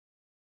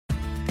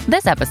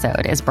This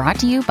episode is brought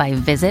to you by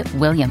Visit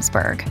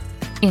Williamsburg.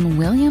 In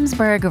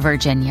Williamsburg,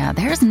 Virginia,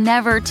 there's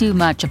never too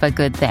much of a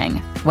good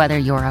thing. Whether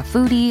you're a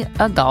foodie,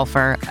 a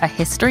golfer, a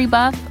history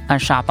buff, a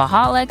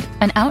shopaholic,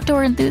 an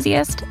outdoor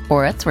enthusiast,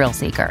 or a thrill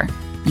seeker,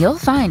 you'll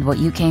find what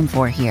you came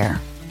for here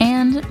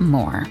and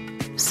more.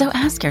 So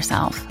ask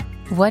yourself,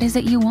 what is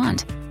it you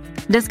want?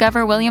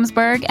 Discover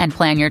Williamsburg and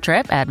plan your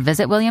trip at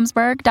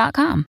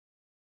visitwilliamsburg.com.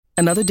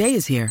 Another day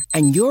is here,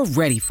 and you're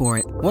ready for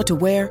it. What to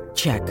wear?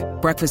 Check.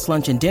 Breakfast,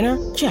 lunch, and dinner?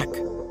 Check.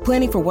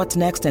 Planning for what's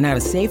next and how to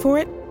save for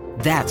it?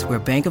 That's where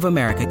Bank of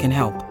America can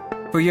help.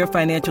 For your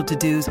financial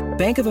to-dos,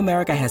 Bank of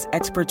America has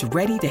experts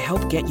ready to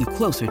help get you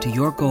closer to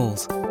your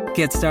goals.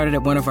 Get started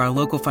at one of our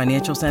local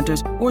financial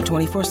centers or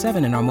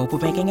 24/7 in our mobile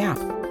banking app.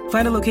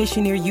 Find a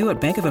location near you at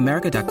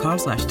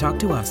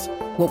bankofamerica.com/talktous.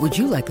 What would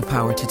you like the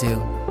power to do?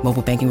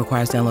 Mobile banking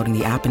requires downloading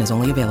the app and is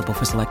only available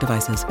for select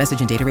devices.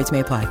 Message and data rates may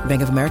apply.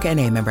 Bank of America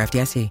N.A., member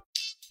FDIC.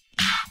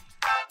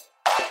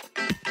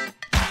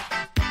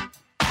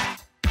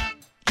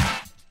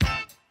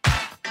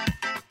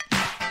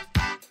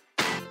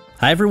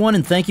 Hi, everyone,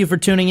 and thank you for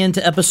tuning in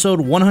to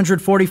episode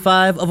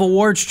 145 of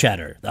Awards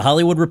Chatter, the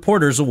Hollywood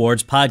Reporters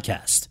Awards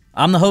podcast.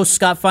 I'm the host,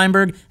 Scott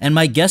Feinberg, and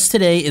my guest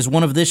today is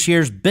one of this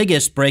year's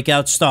biggest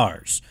breakout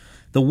stars,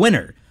 the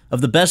winner of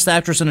the Best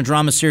Actress in a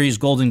Drama Series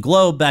Golden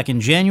Globe back in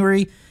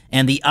January,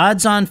 and the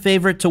odds-on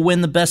favorite to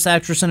win the Best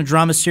Actress in a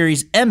Drama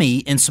Series Emmy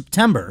in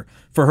September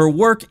for her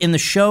work in the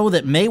show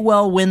that may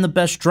well win the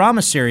Best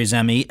Drama Series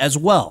Emmy as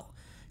well,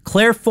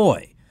 Claire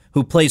Foy,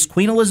 who plays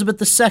Queen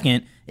Elizabeth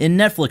II in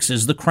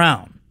Netflix's The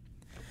Crown.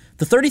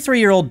 The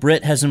 33-year-old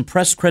Brit has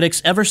impressed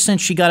critics ever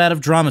since she got out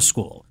of drama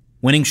school,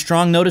 winning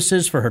strong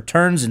notices for her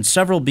turns in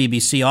several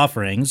BBC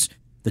offerings,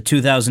 the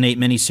 2008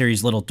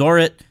 miniseries Little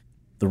Dorrit,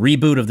 the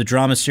reboot of the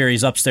drama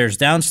series Upstairs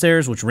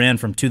Downstairs, which ran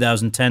from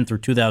 2010 through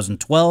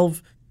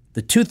 2012,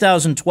 the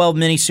 2012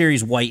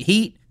 miniseries White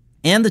Heat,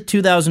 and the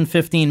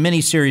 2015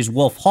 miniseries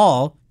Wolf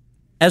Hall,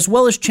 as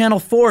well as Channel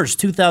 4's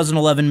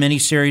 2011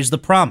 miniseries The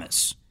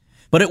Promise.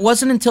 But it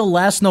wasn't until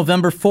last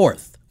November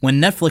 4th, when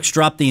Netflix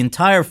dropped the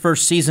entire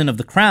first season of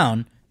The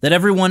Crown, that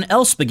everyone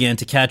else began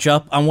to catch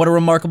up on what a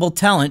remarkable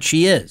talent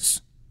she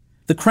is.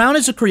 The Crown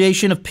is a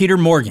creation of Peter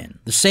Morgan,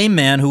 the same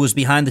man who was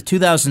behind the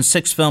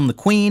 2006 film The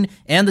Queen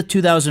and the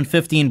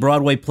 2015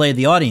 Broadway play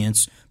The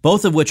Audience,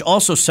 both of which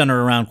also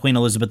center around Queen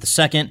Elizabeth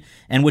II,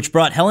 and which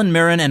brought Helen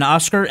Mirren an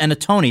Oscar and a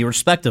Tony,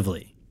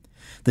 respectively.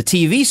 The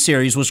TV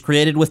series was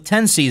created with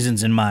 10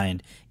 seasons in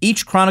mind,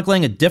 each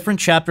chronicling a different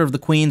chapter of the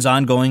Queen's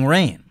ongoing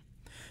reign.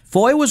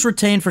 Foy was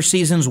retained for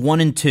seasons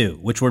 1 and 2,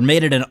 which were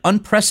made at an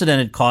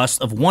unprecedented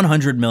cost of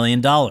 $100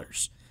 million.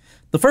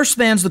 The first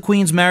spans the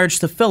Queen's marriage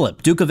to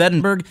Philip, Duke of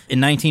Edinburgh,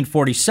 in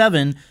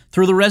 1947,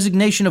 through the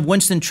resignation of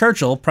Winston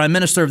Churchill, Prime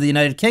Minister of the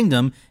United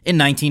Kingdom, in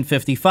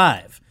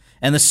 1955.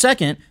 And the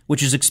second,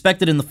 which is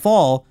expected in the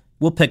fall,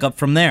 will pick up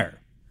from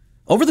there.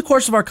 Over the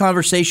course of our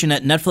conversation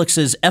at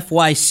Netflix's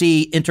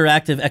FYC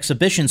Interactive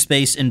Exhibition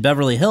Space in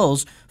Beverly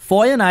Hills,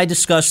 Foy and I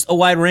discussed a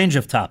wide range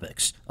of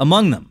topics,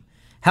 among them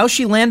how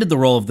she landed the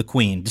role of the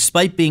Queen,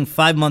 despite being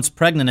 5 months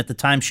pregnant at the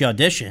time she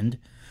auditioned,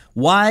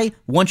 why,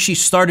 once she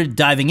started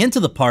diving into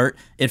the part,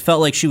 it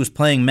felt like she was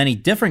playing many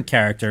different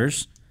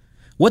characters,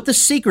 what the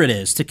secret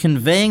is to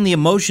conveying the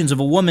emotions of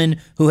a woman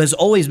who has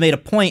always made a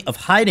point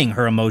of hiding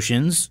her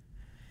emotions,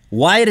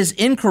 why it is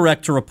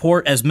incorrect to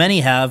report, as many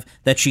have,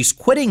 that she's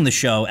quitting the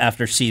show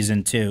after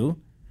season 2,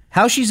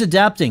 how she's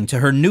adapting to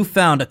her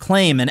newfound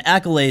acclaim and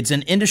accolades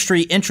and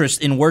industry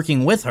interest in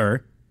working with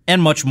her,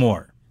 and much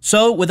more.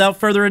 So, without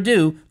further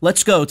ado,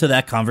 let's go to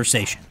that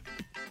conversation.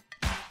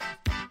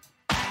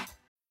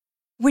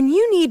 When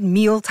you need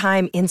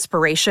mealtime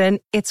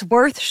inspiration, it's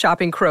worth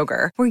shopping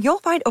Kroger, where you'll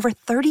find over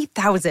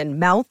 30,000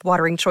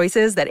 mouth-watering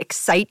choices that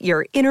excite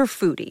your inner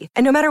foodie.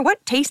 And no matter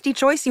what tasty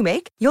choice you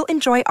make, you'll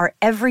enjoy our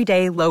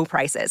everyday low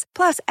prices,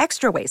 plus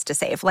extra ways to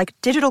save, like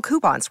digital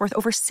coupons worth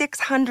over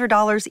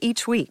 $600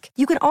 each week.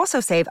 You can also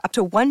save up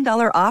to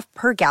 $1 off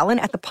per gallon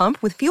at the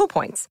pump with fuel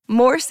points.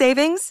 More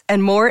savings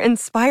and more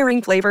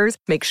inspiring flavors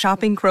make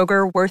shopping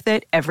Kroger worth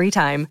it every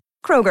time.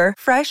 Kroger,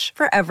 fresh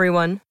for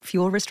everyone.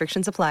 Fuel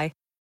restrictions apply.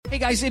 Hey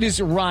guys, it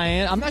is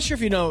Ryan. I'm not sure if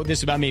you know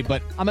this about me,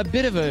 but I'm a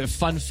bit of a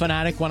fun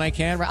fanatic when I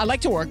can. I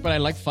like to work, but I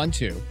like fun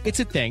too.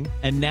 It's a thing.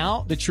 And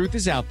now the truth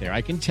is out there.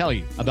 I can tell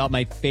you about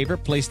my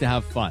favorite place to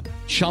have fun.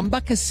 Chumba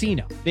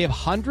Casino. They have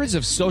hundreds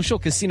of social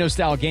casino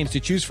style games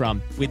to choose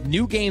from with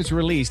new games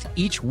released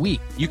each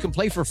week. You can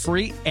play for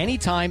free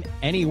anytime,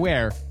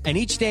 anywhere. And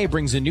each day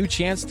brings a new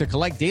chance to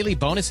collect daily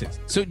bonuses.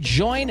 So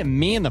join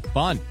me in the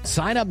fun.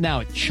 Sign up now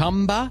at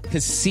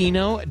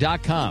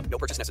ChumbaCasino.com. No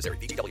purchase necessary.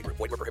 VGW Group.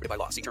 Void where prohibited by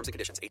law. See terms and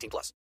conditions.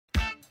 18+.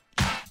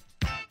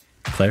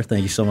 Claire,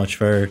 thank you so much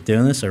for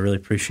doing this. I really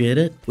appreciate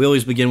it. We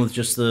always begin with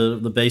just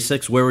the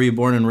basics. Where were you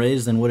born and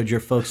raised, and what did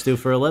your folks do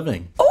for a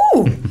living?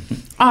 Oh,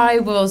 I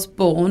was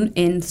born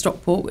in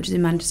Stockport, which is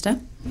in Manchester.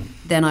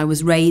 Then I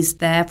was raised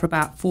there for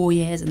about 4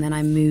 years, and then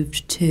I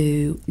moved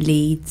to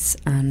Leeds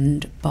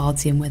and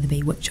Bardsey and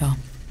Wetherby, which are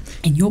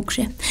in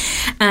Yorkshire.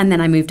 And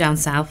then I moved down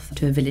south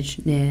to a village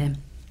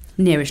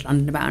nearish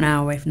London, about an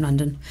hour away from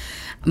London.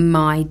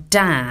 My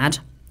dad,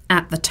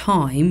 at the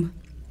time,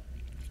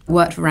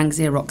 worked for Rank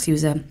Xerox. He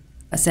was a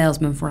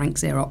salesman for Rank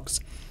Xerox,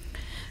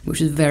 which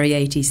was a very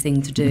 80s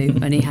thing to do.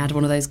 And he had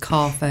one of those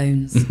car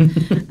phones.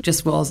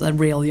 Just was a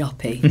real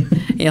yuppie.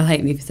 He'll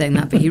hate me for saying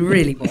that, but he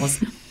really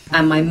was.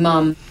 And my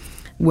mum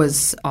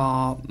was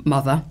our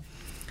mother.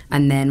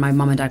 And then my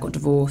mum and dad got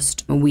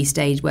divorced, and we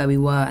stayed where we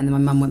were, and then my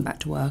mum went back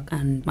to work,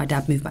 and my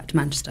dad moved back to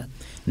Manchester.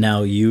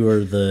 Now, you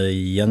are the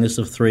youngest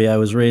of three I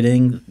was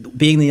reading.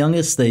 Being the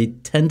youngest, they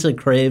tend to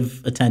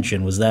crave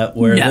attention. Was that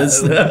where it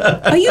is?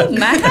 Are you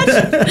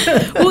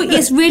mad? Well,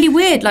 it's really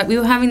weird. Like, we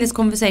were having this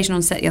conversation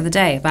on set the other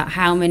day about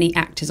how many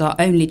actors are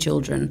only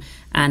children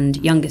and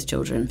youngest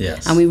children.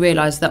 Yes. And we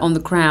realised that on The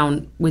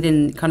Crown,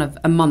 within kind of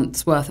a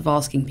month's worth of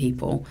asking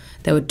people,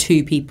 there were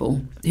 2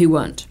 people who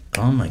weren't.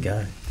 Oh, my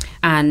God.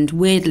 And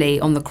weirdly,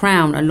 on The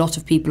Crown, a lot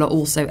of people are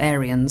also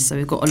Aryans. So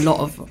we've got a lot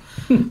of,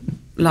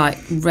 like,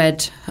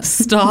 red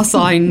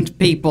star-signed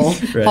people,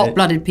 Right.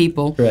 hot-blooded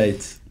people.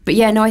 Right. But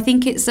yeah, no, I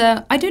think it's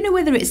I don't know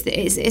whether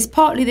it's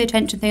partly the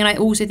attention thing, and I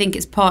also think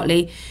it's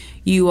partly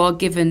you are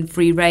given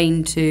free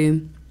rein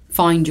to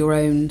find your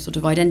own sort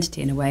of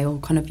identity in a way, or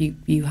kind of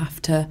you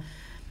have to.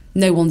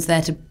 No one's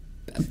there to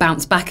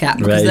bounce back at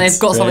because they've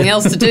got something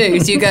else to do.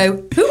 So you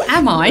go, who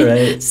am I?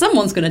 Right.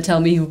 Someone's going to tell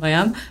me who I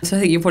am. So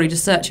I think you're probably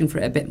just searching for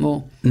it a bit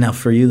more. Now,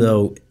 for you,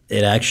 though,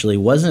 it actually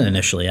wasn't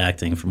initially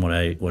acting from what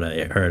I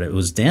heard. It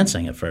was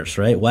dancing at first,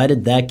 right? Why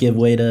did that give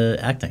way to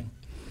acting?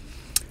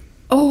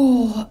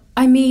 Oh,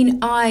 I mean,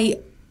 I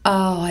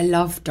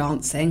love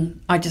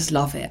dancing. I just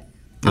love it.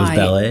 It was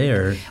ballet,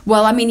 or?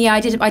 Well, I mean, yeah, I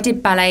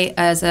did ballet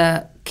as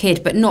a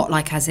kid, but not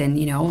like as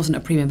in, I wasn't a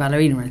prima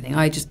ballerina or anything.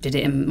 I just did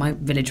it in my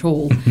village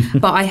hall.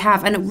 But I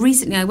have, and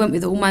recently I went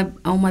with all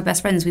my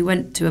best friends. We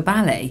went to a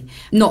ballet,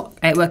 not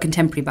a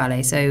contemporary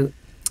ballet. So,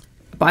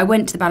 but I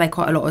went to the ballet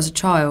quite a lot as a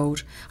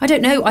child. I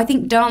don't know. I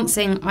think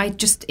dancing.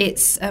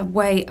 It's a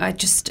way. I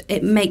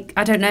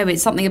don't know.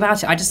 It's something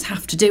about it. I just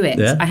have to do it.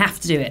 Yeah? I have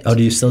to do it. Oh,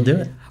 do you still do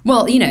it?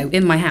 Well,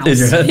 in my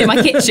house, in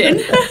my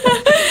kitchen,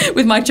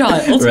 with my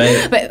child.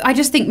 Right. But I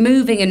just think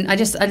moving, and I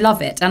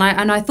love it. And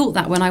I thought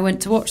that when I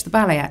went to watch the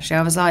ballet, actually,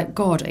 I was like,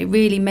 God, it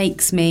really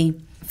makes me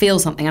feel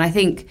something. And I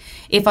think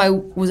if I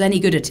was any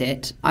good at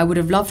it, I would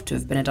have loved to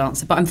have been a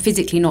dancer. But I'm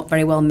physically not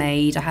very well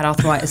made. I had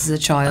arthritis as a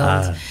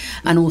child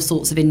and all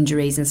sorts of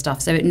injuries and stuff.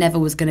 So it never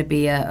was going to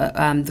be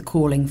the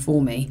calling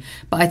for me.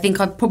 But I think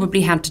I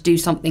probably had to do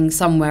something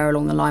somewhere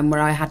along the line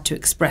where I had to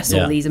express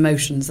all these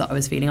emotions that I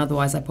was feeling.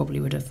 Otherwise, I probably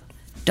would have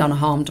done a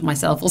harm to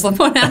myself or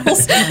someone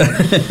else.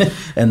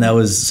 And that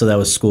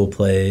was school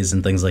plays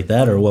and things like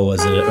that, or what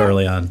was it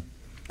early on?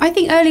 I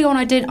think early on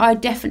I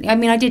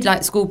did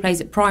like school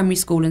plays at primary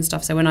school and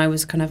stuff. So when I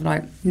was kind of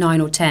like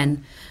 9 or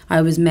 10,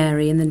 I was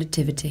Mary in the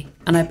Nativity.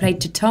 And I played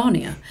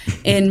Titania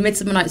in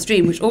Midsummer Night's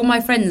Dream, which all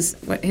my friends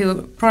who were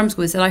at primary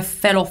school said I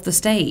fell off the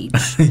stage.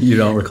 You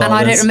don't recall and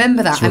I this? don't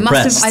remember that.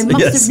 It's I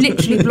must have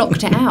literally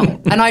blocked it out.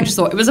 And I just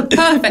thought it was a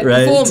perfect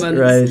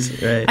performance.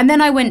 Right. And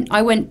then I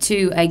went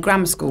to a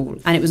grammar school,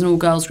 and it was an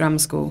all-girls grammar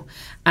school.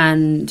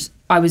 And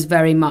I was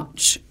very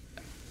much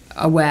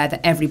aware that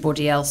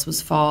everybody else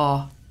was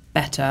far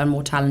better and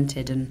more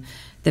talented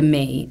than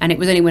me. And it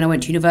was only when I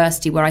went to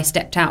university where I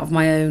stepped out of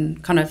my own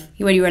kind of,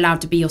 when you were allowed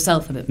to be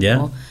yourself a bit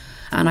more.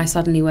 And I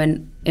suddenly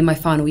went, in my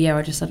final year,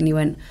 I just suddenly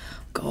went,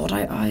 God,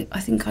 I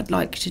think I'd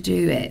like to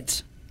do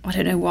it. I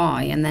don't know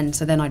why. And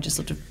then I just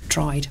sort of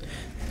tried.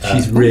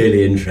 She's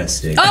really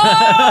interesting. Oh,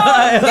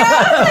 yeah,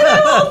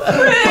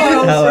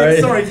 How are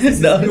you? Sorry, this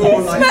No. is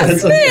your life.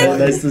 That's okay.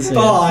 Nice to see you.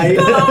 Bye.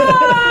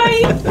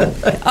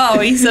 Bye. Oh,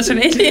 he's such an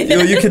idiot.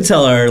 You can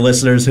tell our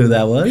listeners who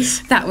that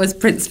was. That was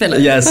Prince Philip.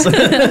 Yes.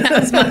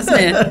 That's Matt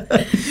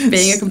Smith,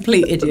 being a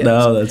complete idiot.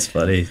 No, that's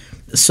funny.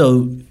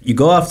 So you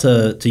go off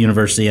to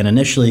university, and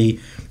initially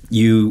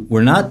you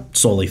were not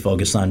solely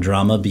focused on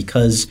drama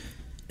because,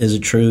 is it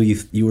true,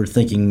 you were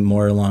thinking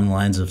more along the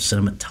lines of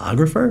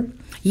cinematographer?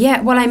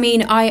 Yeah, well, I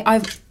mean,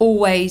 I've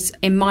always,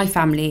 in my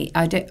family,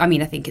 I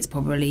think it's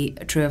probably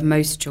true of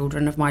most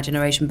children of my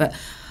generation, but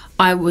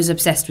I was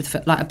obsessed with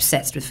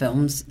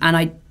films, and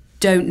I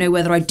don't know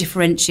whether I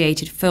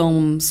differentiated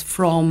films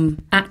from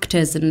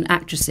actors and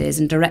actresses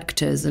and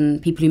directors and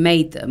people who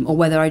made them, or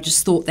whether I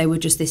just thought they were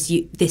just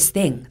this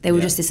thing. They were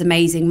just this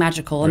amazing,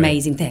 magical,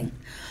 amazing thing.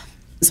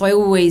 So I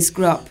always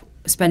grew up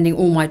spending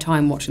all my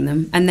time watching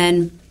them, and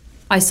then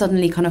I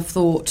suddenly kind of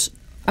thought.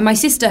 And my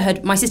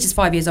sister's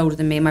 5 years older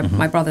than me, and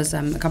my brother's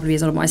a couple of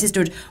years older. My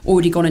sister had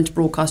already gone into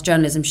broadcast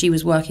journalism. She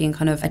was working in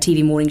kind of a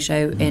TV morning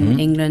show in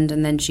England,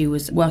 and then she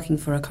was working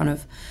for a kind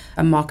of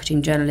a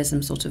marketing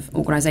journalism sort of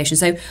organisation.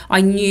 So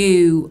I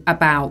knew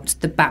about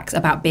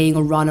about being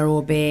a runner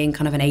or being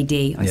kind of an AD,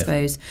 I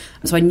suppose.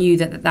 So I knew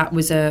that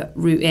was a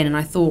route in, and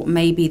I thought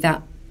maybe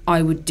that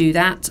I would do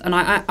that. And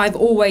I've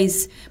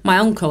always, my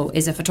uncle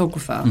is a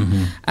photographer,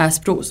 a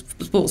sports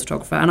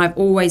photographer, and I've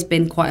always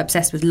been quite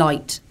obsessed with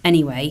light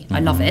anyway.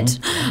 I love it.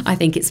 I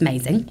think it's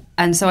amazing.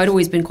 And so I'd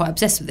always been quite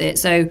obsessed with it.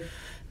 So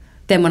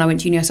then when I went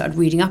to uni, I started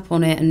reading up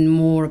on it and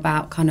more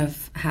about kind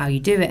of how you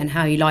do it and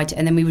how you light it.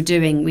 And then we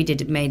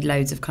made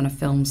loads of kind of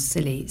films,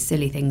 silly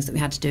things that we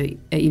had to do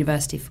at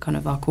university for kind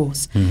of our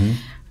course. Mm-hmm.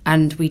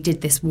 And we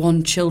did this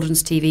one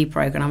children's TV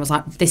programme. I was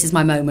like, this is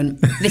my moment.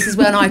 This is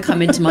when I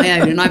come into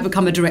my own and I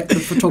become a director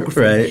of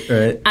photography.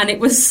 Right. And it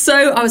was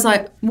so, I was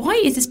like, why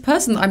is this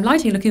person that I'm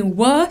lighting looking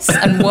worse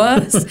and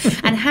worse?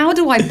 And how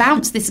do I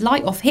bounce this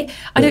light off here?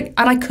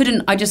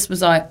 I just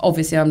was like,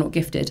 obviously I'm not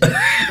gifted.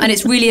 And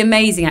it's really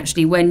amazing,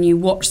 actually, when you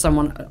watch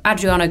someone,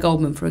 Adriano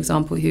Goldman, for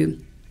example, who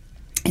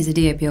is a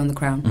DOP on The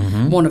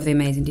Crown, one of the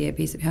amazing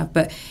DOPs that we have.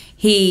 But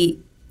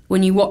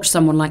when you watch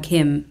someone like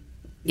him,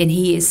 and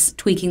he is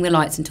tweaking the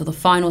lights until the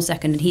final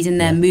second, and he's in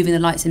there moving the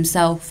lights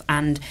himself,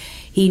 and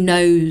he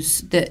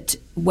knows that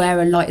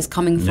where a light is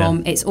coming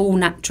from, it's all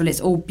natural,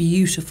 it's all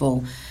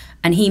beautiful,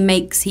 and he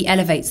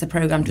elevates the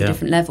programme to a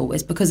different level.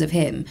 It's because of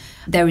him.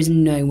 There is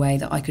no way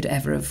that I could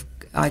ever have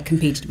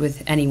competed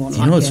with anyone like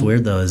him. You know what's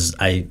weird, though, is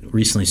I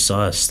recently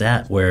saw a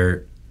stat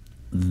where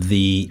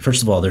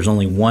first of all, there's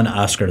only one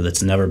Oscar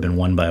that's never been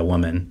won by a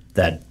woman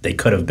that they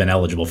could have been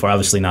eligible for.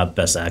 Obviously not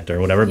Best Actor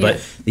or whatever,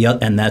 but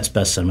and that's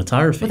Best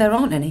Cinematography. Well, there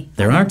aren't any.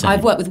 There aren't any.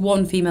 I've worked with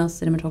one female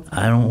cinematographer.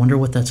 I don't wonder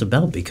what that's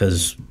about,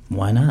 because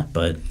why not?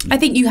 But I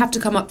think you have to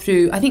come up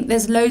through. I think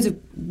there's loads of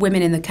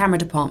women in the camera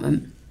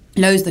department.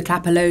 Loads of the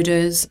clapper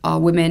loaders are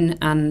women,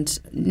 and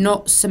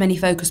not so many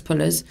focus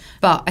pullers.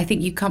 But I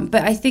think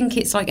But I think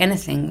it's like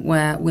anything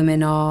where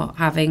women are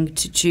having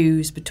to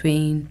choose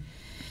between.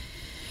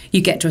 You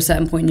get to a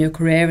certain point in your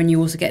career, and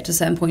you also get to a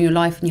certain point in your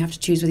life, and you have to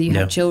choose whether you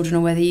have children or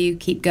whether you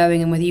keep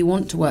going and whether you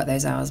want to work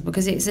those hours,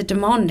 because it's a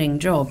demanding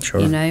job,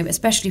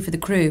 especially for the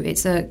crew.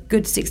 It's a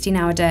good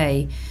 16-hour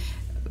day,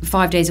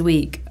 5 days a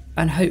week,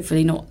 and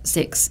hopefully not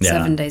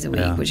 7 days a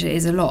week, which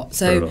is a lot.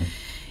 So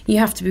you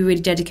have to be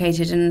really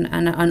dedicated,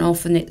 and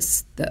often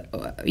it's that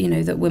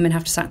that women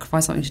have to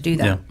sacrifice something to do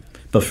that. Yeah.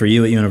 But for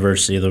you at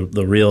university,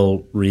 the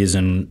real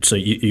reason, so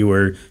you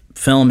were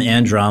film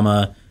and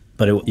drama.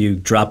 But you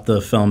dropped the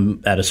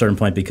film at a certain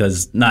point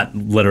not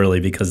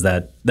literally because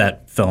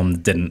that film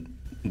didn't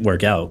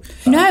work out.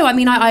 No, I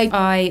mean,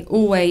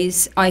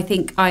 I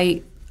think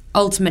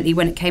ultimately,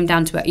 when it came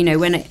down to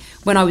it,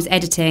 when I was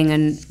editing,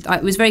 and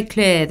it was very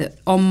clear that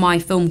on my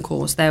film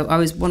course, though, I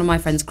was one of my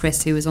friends,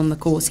 Chris, who was on the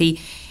course,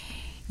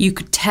 you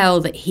could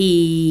tell that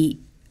he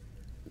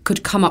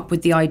could come up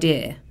with the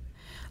idea.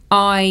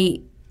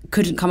 I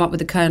couldn't come up with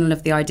the kernel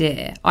of the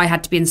idea. I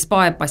had to be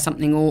inspired by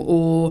something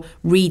or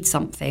read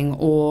something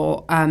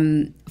or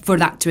for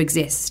that to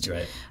exist.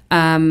 Right.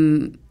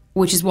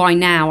 Which is why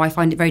now I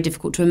find it very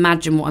difficult to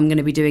imagine what I'm going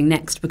to be doing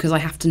next, because I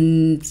have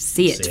to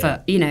see it.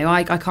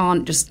 I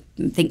can't just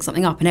think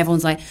something up, and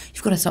everyone's like,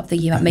 you've got to stop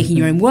thinking about making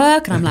your own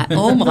work, and I'm like,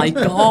 oh my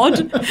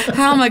God,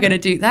 how am I going to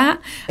do that?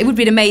 It would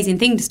be an amazing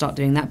thing to start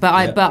doing that, but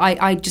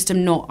I just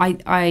am not.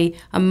 I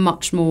am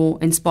much more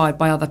inspired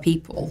by other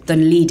people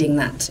than leading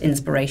that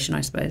inspiration,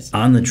 I suppose.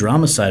 On the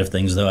drama side of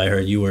things, though, I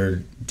heard you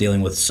were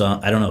dealing with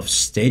I don't know if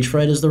stage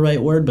fright is the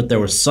right word, but there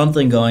was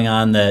something going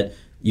on that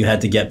you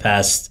had to get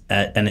past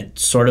and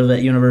it's sort of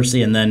at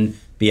university and then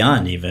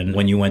beyond, even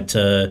when you went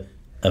to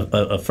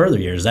a further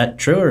year. Is that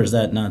true, or is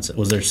that nonsense?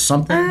 Was there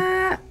something?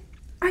 I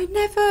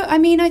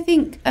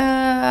think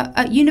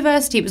at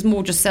university it was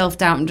more just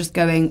self-doubt and just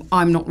going,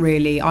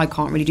 I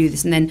can't really do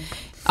this. And then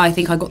I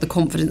think I got the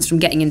confidence from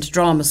getting into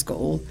drama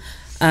school.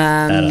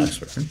 At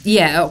Oxford.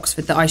 Yeah, at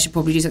Oxford, that I should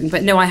probably do something.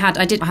 But no, I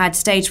had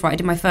stage fright. I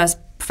did my first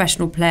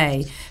professional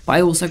play, but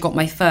I also got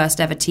my first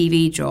ever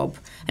TV job,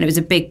 and it was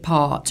a big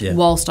part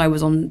whilst I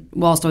was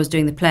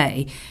doing the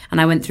play,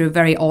 and I went through a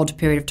very odd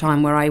period of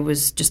time where I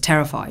was just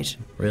terrified.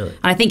 Really? And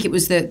I think it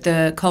was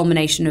the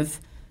culmination of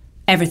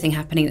everything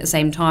happening at the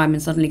same time,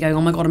 and suddenly going,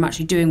 oh my God, I'm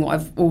actually doing what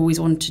I've always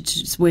wanted to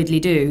just weirdly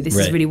do. This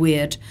is really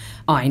weird.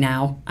 I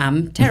now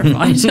am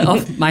terrified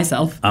of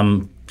myself.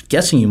 I'm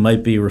guessing you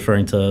might be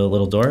referring to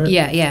Little Dora.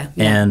 Yeah.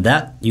 And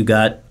that you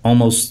got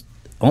almost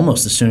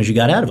as soon as you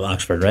got out of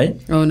Oxford, right?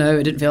 Oh no,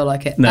 it didn't feel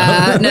like it. No,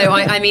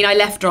 I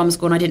left drama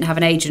school and I didn't have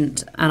an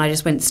agent, and I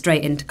just went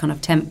straight into kind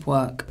of temp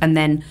work, and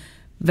then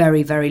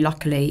very, very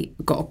luckily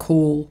got a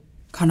call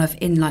kind of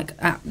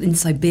in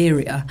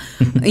Siberia,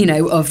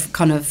 of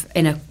kind of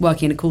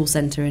working in a call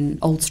centre in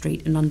Old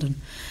Street in London.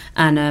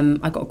 And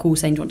I got a call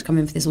saying, do you want to come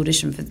in for this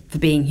audition for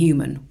Being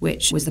Human,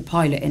 which was the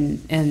pilot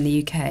in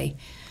the UK.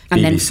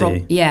 And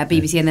BBC. Then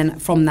BBC, and then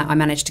from that I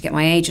managed to get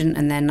my agent,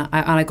 and then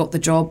I got the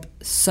job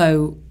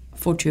so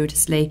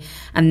fortuitously,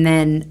 and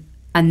then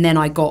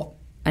I got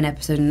an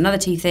episode in another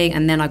TV thing,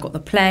 and then I got the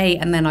play,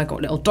 and then I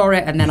got Little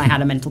Dorrit, and then I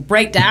had a mental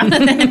breakdown,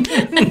 and then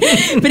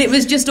but it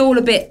was just all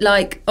a bit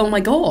like, oh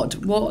my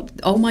God, what?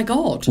 Oh my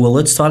God. Well,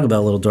 let's talk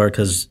about Little Dorrit,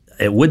 because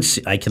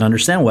I can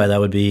understand why that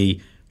would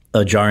be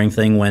a jarring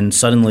thing when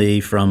suddenly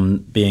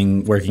from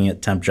working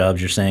at temp jobs,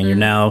 you're saying you're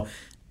now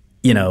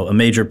a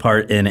major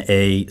part in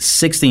a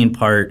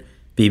 16-part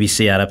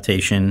BBC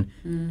adaptation,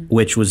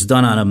 which was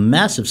done on a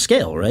massive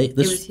scale, right? It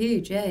was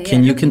huge, yeah.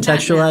 Can you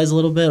contextualize a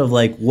little bit of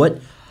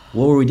what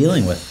were we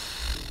dealing with?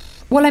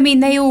 Well, I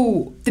mean,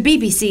 the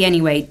BBC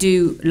anyway,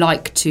 do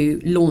like to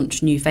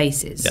launch new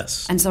faces.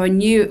 Yes. And so I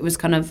knew it was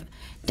kind of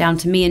down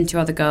to me and 2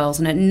 other girls,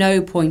 and at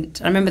no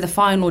point, I remember the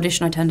final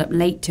audition I turned up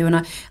late to,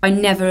 and I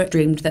never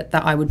dreamed that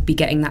I would be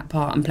getting that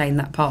part and playing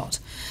that part.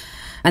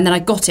 And then I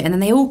got it, and then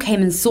they all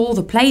came and saw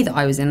the play that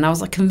I was in, and I was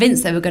like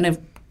convinced they were going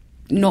to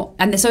not,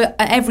 and so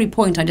at every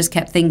point I just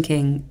kept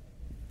thinking,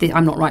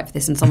 I'm not right for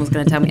this and someone's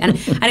going to tell me. And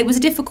it was a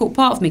difficult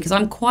part for me because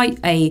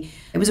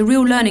it was a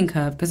real learning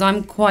curve because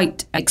I'm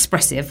quite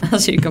expressive,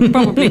 as you can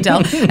probably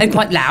tell, and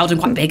quite loud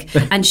and quite big.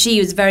 And she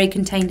was very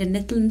contained and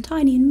little and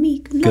tiny and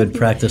meek and lovely. Good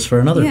practice for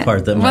another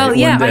part that might Well,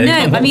 yeah, one day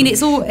I know. I mean,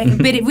 it's all,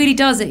 but it really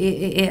does.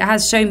 It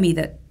has shown me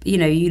that,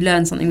 you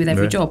learn something with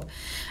every job.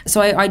 So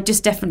I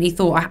just definitely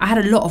thought I had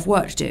a lot of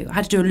work to do. I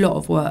had to do a lot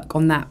of work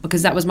on that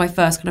because that was my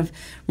first kind of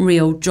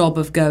real job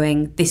of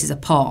going, this is a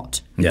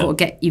part.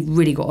 You've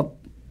really got to.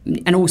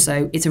 And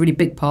also, it's a really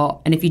big part.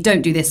 And if you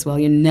don't do this well,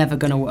 you're never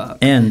going to work.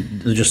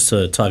 And just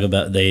to talk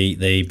about,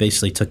 they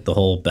basically took the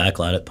whole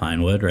backlot at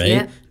Pinewood, right?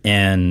 Yeah.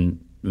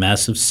 And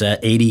massive set,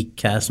 80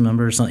 cast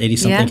members,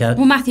 80-something cast.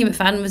 Well, Matthew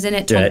McFadden was in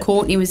it. Tom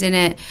Courtney was in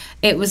it.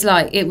 It was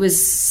an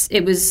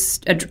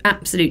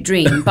absolute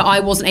dream. But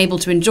I wasn't able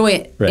to enjoy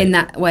it in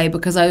that way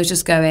because I was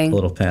just going,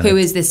 who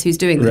is this? Who's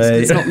doing this?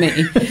 Right. It's not me.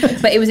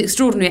 But it was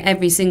extraordinary at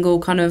every single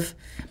kind of...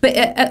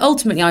 But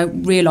ultimately, I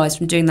realised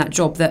from doing that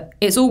job that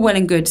it's all well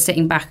and good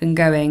sitting back and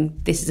going,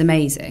 this is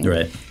amazing.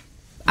 Right.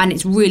 And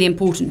it's really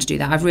important to do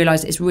that. I've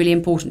realised it's really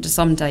important to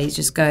some days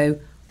just go,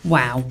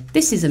 wow,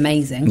 this is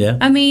amazing. Yeah.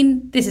 I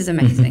mean, this is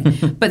amazing.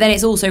 But then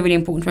it's also really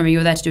important to remember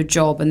you're there to do a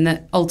job and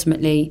that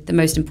ultimately the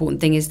most important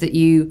thing is that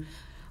you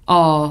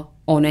are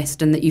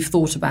honest and that you've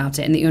thought about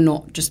it and that you're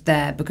not just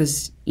there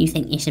because you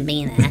think you should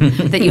be there,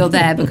 that you're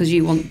there because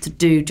you want to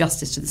do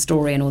justice to the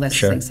story and all those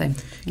things. So,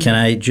 Can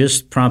I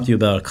just prompt you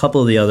about a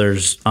couple of the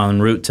others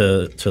en route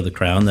to the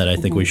crown that I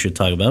think we should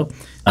talk about?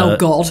 Oh,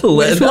 God.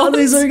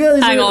 These are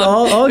good. Hang on.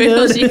 All Which good.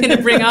 ones are you going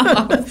to bring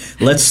up?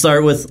 Let's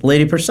start with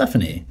Lady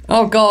Persephone.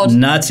 Oh, God.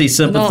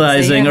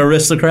 Nazi-sympathizing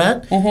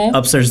aristocrat.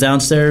 Upstairs,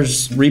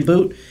 downstairs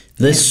reboot.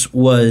 This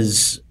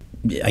was,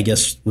 I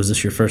guess, was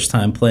this your first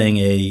time playing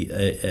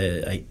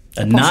a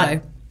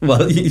not...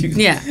 Well,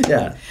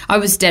 yeah. I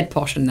was dead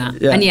posh in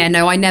that. Yeah. And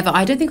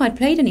I don't think I'd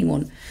played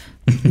anyone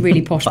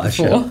really posh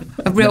before.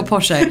 A real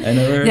posho. I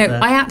never heard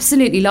that. I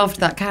absolutely loved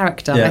that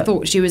character. Yeah. I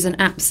thought she was an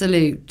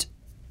absolute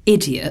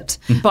idiot,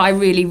 but I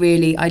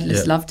really, I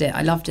just loved it.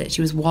 I loved it.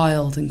 She was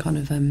wild and kind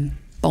of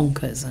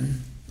bonkers.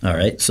 And all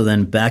right, so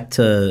then back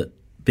to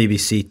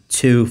BBC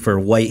Two for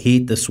White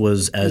Heat. This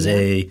was as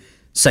a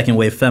second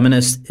wave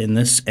feminist in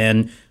this,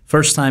 and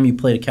first time you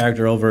played a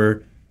character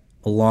over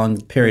a long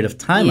period of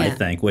time, I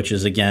think, which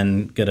is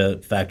again going to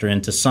factor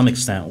in to some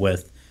extent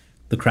with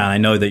the crown. I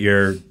know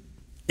that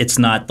it's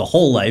not the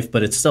whole life,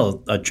 but it's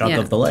still a chunk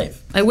of the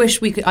life. I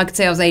wish I could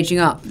say I was aging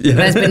up. But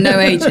there's been no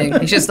aging.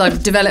 It's just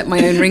I've developed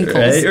my own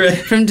wrinkles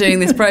from doing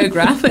this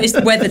programme. It's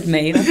weathered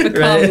me. I've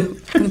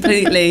become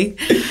completely...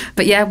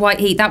 But yeah,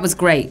 White Heat, that was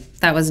great.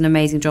 That was an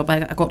amazing job. I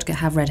got to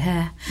have red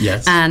hair.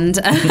 Yes. And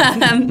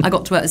I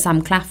got to work with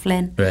Sam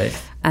Claflin. Right.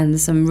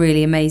 And some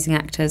really amazing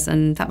actors.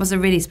 And that was a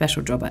really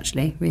special job,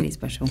 actually. Really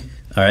special.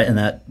 All right, and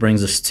that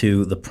brings us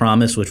to The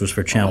Promise, which was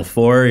for Channel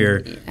 4.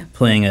 You're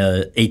playing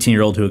a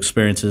 18-year-old who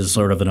experiences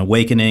sort of an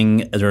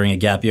awakening during a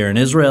gap year in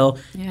Israel.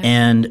 Yeah.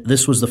 And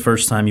this was the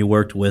first time you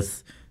worked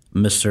with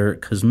Mr.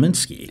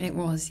 Kosminski. It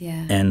was,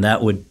 yeah. And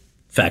that would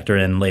factor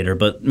in later,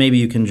 but maybe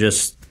you can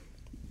just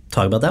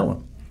talk about that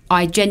one.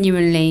 I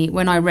genuinely,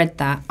 when I read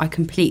that, I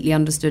completely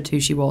understood who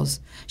she was.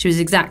 She was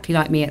exactly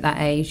like me at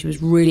that age. She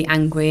was really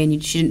angry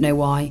and she didn't know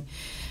why.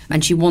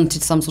 And she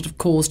wanted some sort of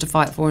cause to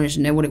fight for and she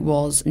didn't know what it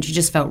was. And she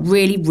just felt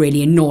really,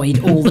 really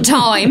annoyed all the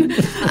time.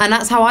 And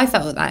that's how I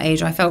felt at that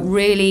age. I felt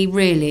really,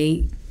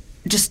 really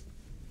just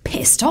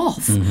pissed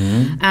off.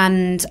 Mm-hmm.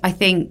 And I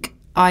think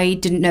I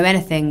didn't know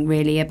anything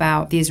really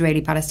about the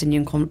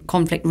Israeli-Palestinian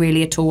conflict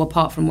really at all,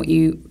 apart from what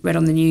you read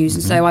on the news.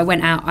 Mm-hmm. And so I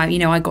went out,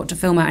 I got to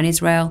film out in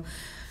Israel.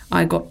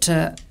 I got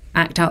to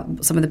act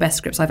out some of the best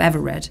scripts I've ever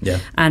read. Yeah.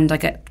 And I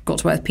got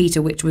to work with Peter,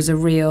 which was a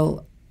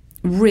real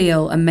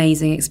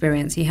amazing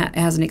experience. He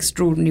has an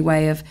extraordinary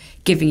way of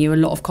giving you a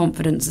lot of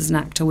confidence as an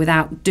actor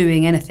without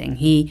doing anything.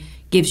 He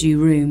gives you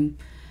room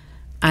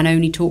and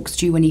only talks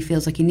to you when he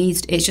feels like he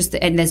needs to. It's just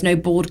that, and there's no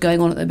board going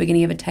on at the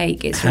beginning of a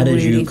take. How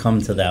did you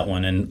come to that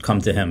one and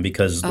come to him?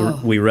 Because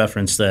we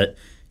referenced that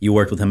you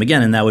worked with him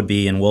again, and that would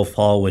be in Wolf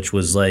Hall, which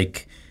was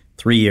like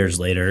 3 years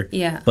later.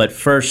 Yeah. But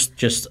first,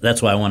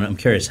 that's why I'm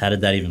curious, how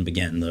did that even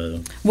begin?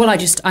 Well, I'd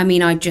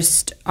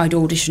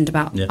auditioned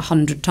about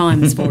 100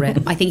 times for it.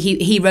 I think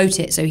he wrote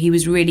it, so he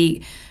was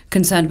really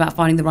concerned about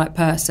finding the right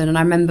person. And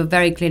I remember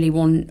very clearly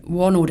one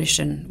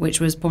audition, which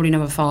was probably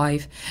number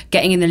 5,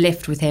 getting in the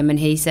lift with him, and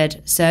he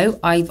said, "So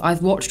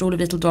I've watched all of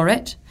Little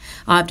Dorrit.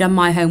 I've done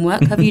my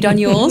homework. Have you done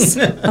yours?"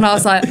 And I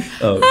was like,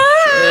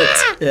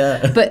 shit.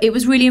 Yeah. But it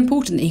was really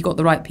important that he got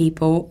the right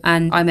people.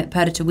 And I met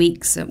Perdita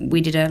Weeks. We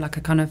did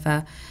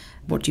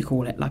what do you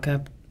call it? Like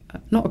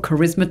not a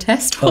charisma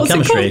test.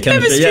 Chemistry.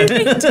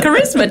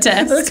 Charisma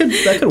test.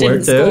 that could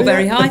work Didn't too. score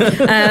very high.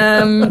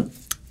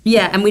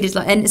 Yeah, and we did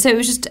and so it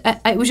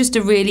was just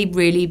a really,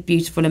 really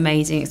beautiful,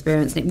 amazing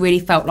experience, and it really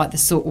felt like the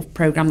sort of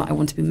program that I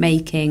want to be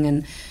making,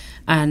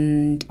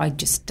 and I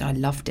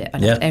loved it. I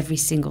loved every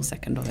single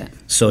second of it.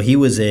 So he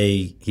was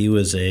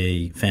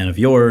a fan of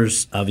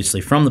yours,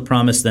 obviously from The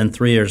Promise. Then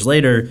 3 years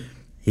later,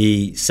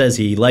 he says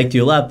he liked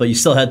you a lot, but you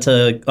still had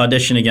to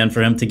audition again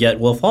for him to get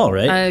Wolf Hall,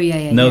 right? Oh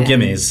yeah. No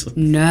gimmies.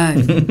 No,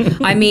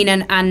 I mean,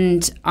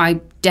 and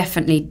I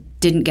definitely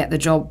didn't get the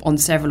job on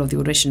several of the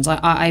auditions.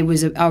 I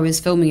was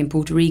filming in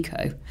Puerto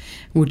Rico,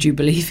 would you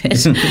believe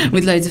it,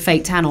 with loads of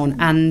fake tan on,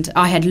 and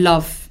I had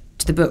loved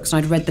the books,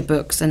 and I'd read the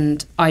books,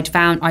 and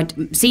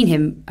I'd seen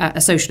him at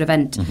a social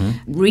event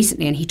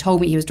recently, and he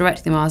told me he was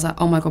directing them. I was like,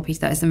 oh my God,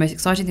 Peter, that is the most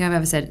exciting thing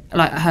I've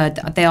ever heard.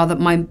 They are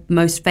my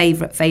most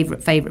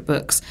favourite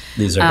books.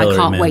 These are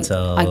Hilary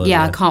Mantel.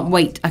 I can't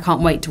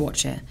wait to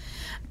watch it.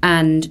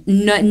 And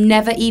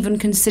never even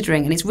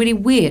considering, and it's really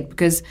weird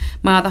because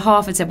my other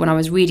half had said when I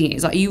was reading it, he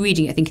was like, are you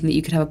reading it thinking that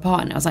you could have a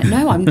part in it? I was like,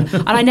 no, and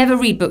I never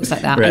read books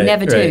like that. I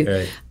never do.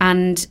 Right.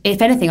 And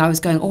if anything, I was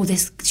going, oh,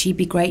 she'd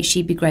be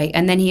great.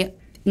 And then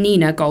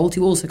Nina Gold,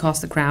 who also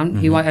cast The Crown,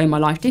 who I owe my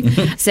life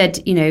to, said,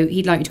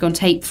 he'd like me to go on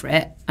tape for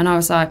it. And I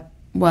was like,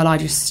 well,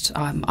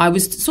 I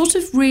was sort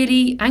of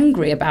really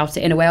angry about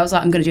it in a way. I was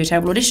like, I'm going to do a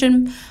terrible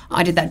audition.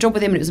 I did that job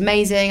with him and it was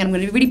amazing, and I'm going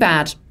to be really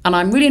bad. And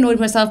I'm really annoyed with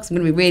myself because I'm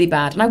going to be really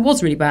bad. And I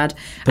was really bad.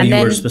 But you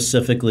were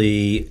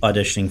specifically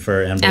auditioning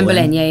for Anne Boleyn. Anne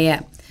Boleyn,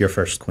 yeah. Your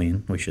first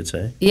queen, we should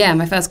say. Yeah,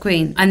 my first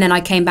queen. And then I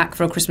came back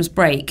for a Christmas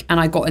break, and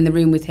I got in the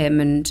room with him,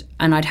 and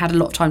I'd had a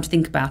lot of time to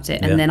think about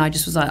it. And then I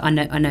just was like, I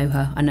know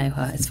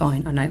her. It's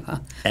fine. I know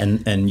her.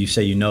 And you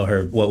say you know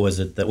her. What was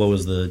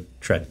the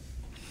trick?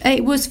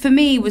 It was, for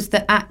me, was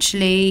that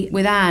actually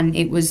with Anne,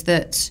 it was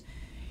that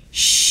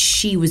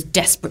she was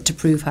desperate to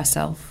prove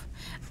herself.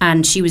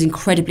 And she was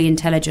incredibly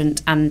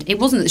intelligent. And it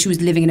wasn't that she was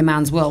living in a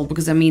man's world,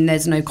 because, I mean,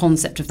 there's no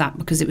concept of that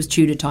because it was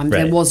Tudor times.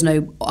 Right. There was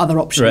no other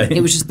option. Right.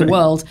 It was just the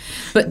world.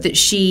 But that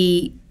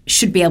she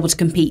should be able to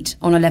compete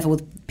on a level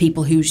with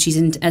people who she's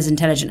as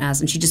intelligent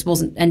as. And she just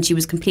wasn't. And she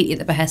was completely at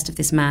the behest of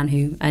this man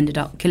who ended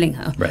up killing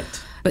her. Right.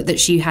 But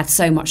that she had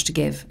so much to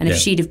give. And if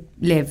she'd have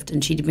lived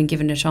and she'd have been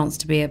given a chance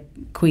to be a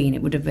queen,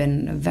 it would have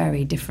been a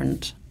very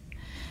different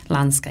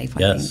landscape,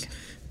 I think.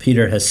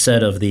 Peter has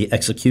said of the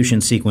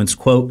execution sequence,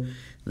 quote,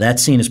 that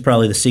scene is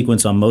probably the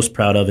sequence I'm most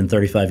proud of in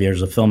 35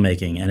 years of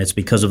filmmaking, and it's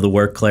because of the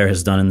work Claire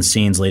has done in the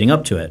scenes leading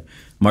up to it.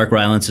 Mark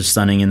Rylance is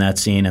stunning in that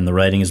scene, and the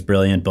writing is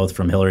brilliant, both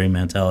from Hilary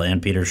Mantel and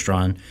Peter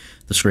Strawn,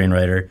 the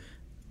screenwriter.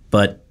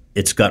 But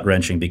it's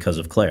gut-wrenching because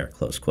of Claire,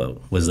 close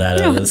quote. Was that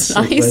a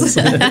sequence?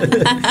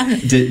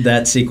 Did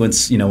that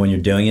sequence, when you're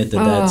doing it, did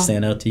that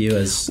stand out to you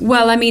as...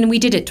 Well, I mean, we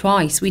did it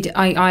twice.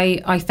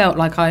 I felt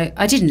like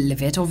I didn't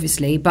live it,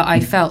 obviously, but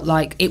I felt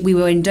like we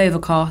were in Dover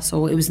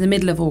Castle. It was in the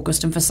middle of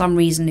August, and for some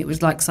reason it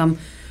was like some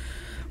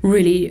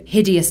really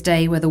hideous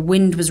day where the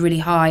wind was really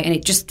high, and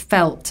it just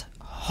felt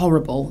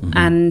horrible.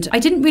 And I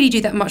didn't really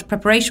do that much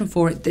preparation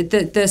for it.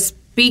 The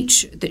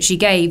speech that she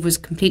gave was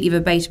completely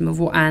verbatim of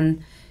what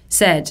Anne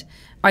said.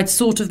 I'd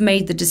sort of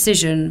made the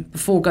decision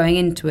before going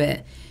into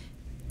it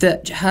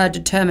that her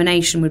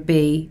determination would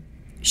be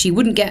she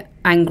wouldn't get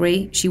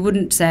angry, she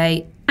wouldn't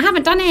say, I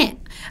haven't done it.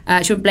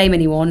 She wouldn't blame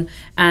anyone,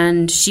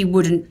 and she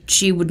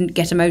wouldn't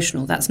get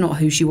emotional. That's not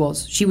who she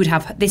was.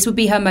 This would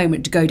be her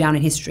moment to go down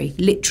in history,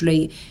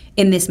 literally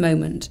in this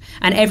moment.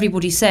 And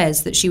everybody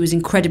says that she was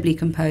incredibly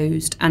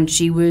composed, and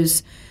she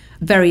was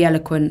very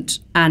eloquent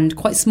and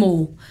quite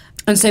small.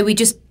 And so we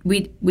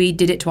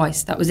did it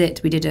twice. That was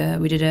it. We did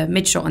a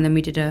mid shot, and then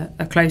we did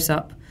a close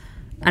up.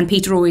 And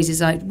Peter always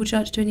is like, "Would you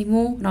like to do any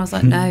more?" And I was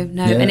like, "No."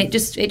 Yeah. And it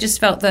just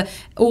felt that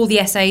all the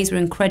essays were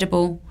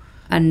incredible,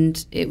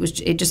 and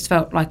it just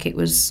felt like it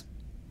was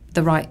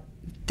the right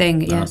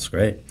thing. Yeah, that's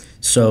great.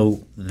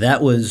 So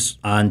that was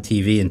on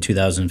TV in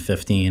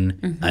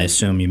 2015. I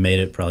assume you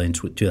made it probably in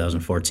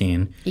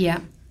 2014.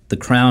 Yeah. The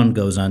Crown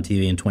goes on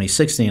TV in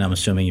 2016. I'm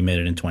assuming you made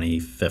it in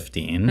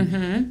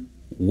 2015.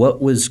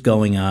 What was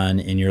going on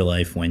in your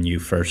life when you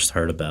first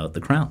heard about The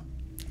Crown?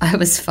 I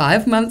was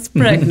 5 months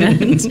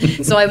pregnant.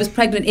 So I was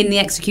pregnant in the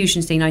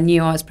execution scene. I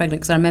knew I was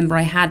pregnant because I remember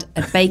I had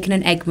a bacon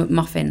and egg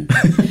McMuffin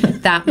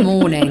that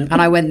morning,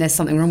 and I went, there's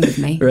something wrong with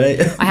me.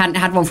 Right. I hadn't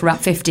had one for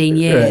about 15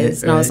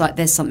 years, and I was like,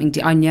 there's something,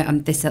 I knew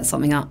this set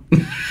something up.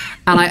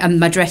 And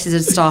my dresses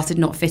had started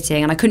not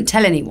fitting, and I couldn't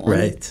tell anyone.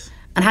 Right.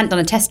 And hadn't done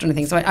a test or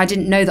anything, so I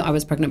didn't know that I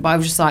was pregnant, but I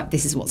was just like,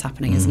 this is what's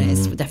happening, isn't it?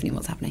 It's definitely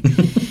what's happening.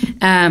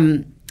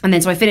 And then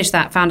so I finished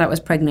that, found out I was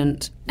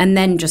pregnant, and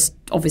then just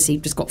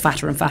got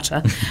fatter and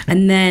fatter.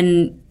 And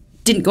then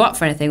didn't go up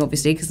for anything,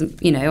 obviously, because,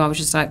 I was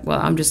just like, well,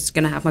 I'm just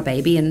going to have my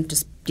baby and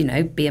just,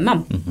 be a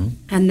mum.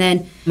 And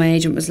then my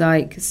agent was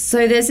like,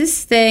 so there's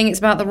this thing, it's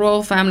about the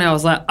royal family. I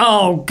was like,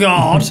 oh,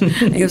 God.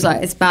 And he was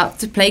like, it's about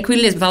to play Queen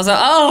Elizabeth. I was like,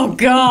 oh,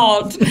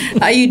 God,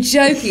 are you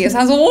joking? It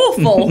sounds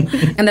awful.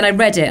 And then I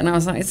read it, and I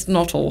was like, it's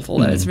not awful,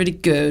 though. It's really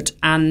good.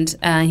 And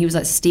he was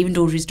like, Stephen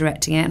Daldry's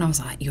directing it. And I was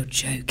like, you're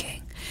joking.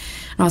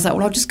 And I was like,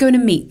 well, I'll just go in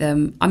and meet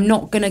them. I'm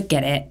not going to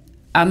get it.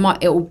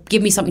 it will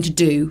give me something to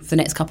do for the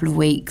next couple of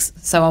weeks.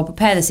 So I'll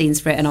prepare the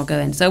scenes for it and I'll go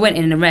in. So I went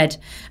in and read,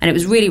 and it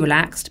was really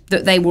relaxed.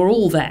 That they were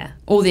all there,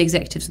 all the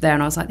executives were there,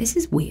 and I was like, this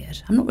is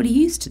weird. I'm not really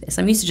used to this.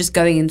 I'm used to just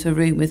going into a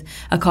room with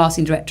a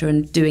casting director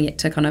and doing it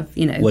to kind of,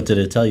 you know. What did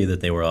it tell you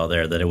that they were all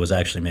there? That it was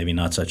actually maybe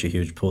not such a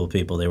huge pool of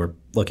people they were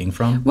looking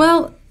from?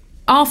 Well,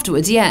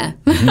 afterwards, yeah.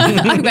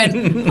 I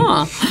went,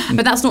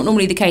 but that's not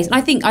normally the case. And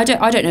I think, I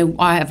don't know,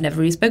 I have never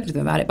really spoken to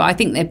them about it, but I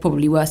think they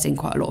probably were seeing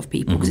quite a lot of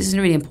people because it's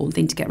a really important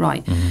thing to get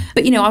right.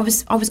 But, you know, I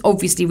was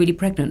obviously really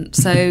pregnant.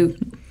 So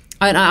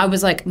I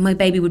was like, my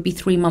baby would be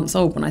 3 months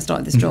old when I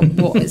started this job.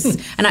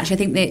 And actually, I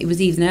think that it was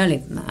even earlier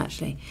than that,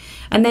 actually.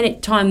 And then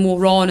time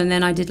wore on, and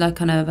then I did like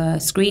kind of a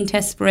screen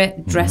test for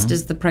it, dressed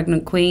as the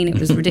pregnant queen. It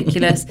was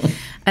ridiculous.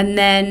 And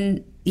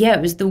then, yeah,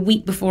 it was the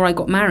week before I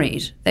got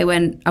married. I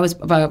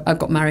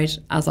got married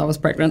as I was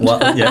pregnant.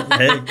 Well, yeah,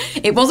 hey.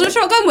 It wasn't a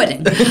shotgun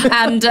wedding.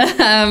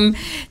 And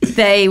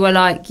they were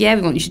like, yeah,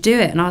 we want you to do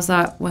it. And I was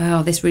like,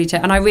 well, this really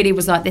and I really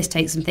was like, this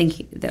takes some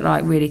thinking,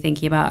 really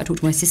thinking about. I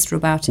talked to my sister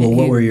about it. Well,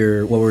 what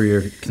were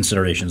your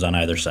considerations on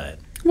either side?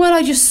 Well,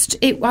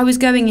 I was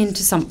going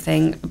into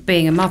something,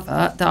 being a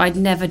mother, that I'd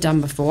never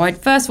done before.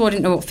 First of all, I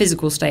didn't know what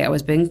physical state I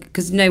was in,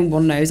 because no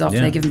one knows after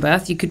they've given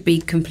birth. You could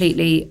be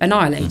completely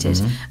annihilated,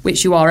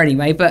 which you are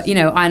anyway. But, you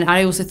know, and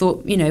I also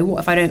thought, you know, what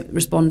if I don't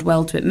respond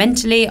well to it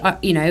mentally?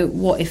 You know,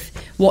 what if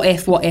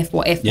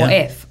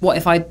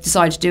I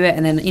decide to do it?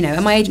 And then, you know,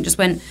 and my agent just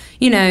went,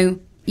 you know,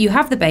 you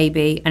have the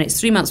baby and it's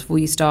 3 months before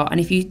you start. And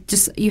if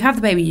you have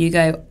the baby and you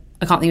go,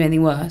 I can't think of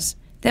anything worse,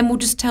 then we'll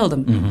just tell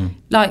them,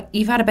 like,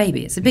 you've had a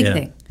baby. It's a big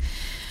thing.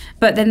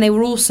 But then they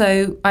were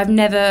also, I've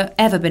never,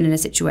 ever been in a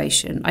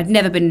situation, I'd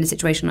never been in a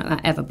situation like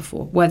that ever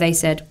before, where they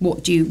said,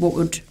 what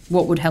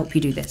would help you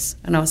do this?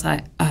 And I was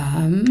like,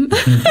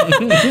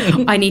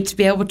 I need to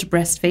be able to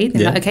breastfeed.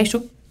 They're like, okay,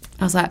 sure.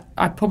 I was like,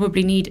 I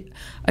probably need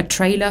a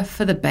trailer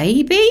for the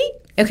baby.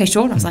 Okay,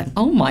 sure. And I was like,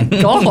 oh my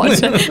God.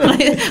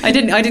 I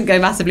didn't go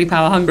massively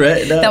power hungry.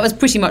 Right, no. That was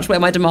pretty much where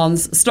my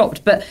demands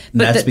stopped. But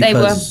that's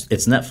because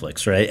it's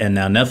Netflix, right? And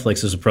now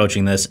Netflix is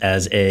approaching this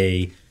as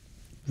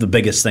the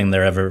biggest thing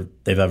they've ever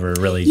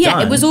really done.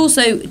 Yeah, it was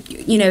also,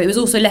 you know,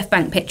 Left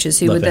Bank Pictures,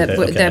 who were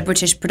the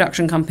British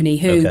production company,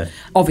 who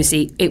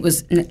obviously it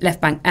was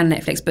Left Bank and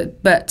Netflix,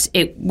 but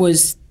it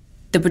was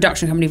the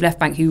production company of Left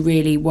Bank who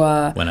really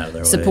were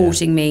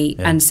supporting me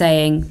and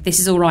saying, this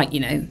is all right, you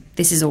know,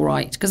 this is all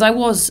right. Because I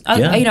wasn't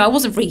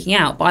freaking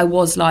out, but I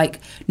was like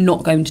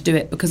not going to do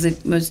it because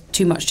it was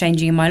too much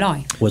changing in my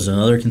life. Was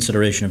another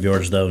consideration of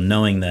yours, though,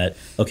 knowing that,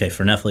 okay,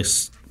 for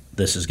Netflix,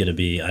 this is going to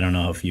be, I don't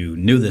know if you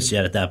knew this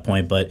yet at that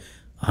point, but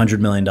 $100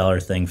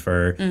 million thing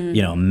for,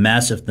 you know, a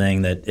massive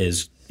thing that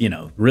is, you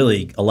know,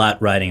 really a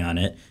lot riding on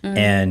it.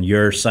 And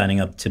you're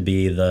signing up to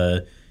be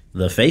the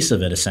face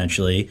of it,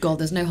 essentially. God,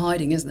 there's no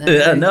hiding, isn't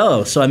there?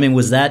 No. So, I mean,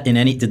 did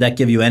that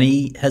give you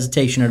any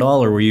hesitation at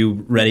all, or were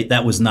you ready?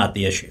 That was not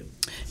the issue.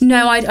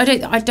 No, I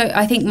don't.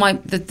 I think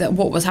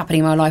what was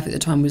happening in my life at the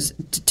time was,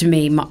 to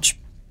me, much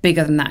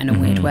bigger than that in a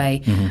weird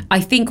way. I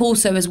think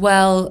also as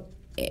well,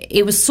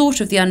 it was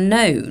sort of the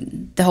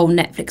unknown, the whole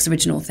Netflix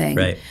original thing.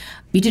 Right.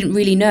 You didn't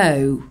really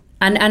know.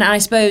 And I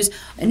suppose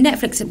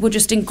Netflix were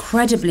just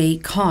incredibly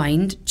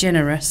kind,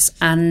 generous,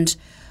 and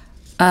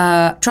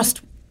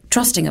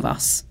trusting of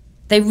us.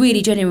 They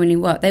really genuinely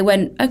were. They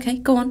went, okay,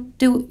 go on,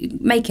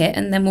 make it,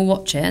 and then we'll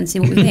watch it and see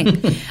what we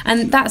think.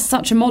 And that's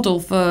such a model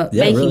for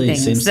making really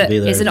things. That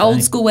it's an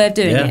old school way of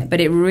doing it, but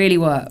it really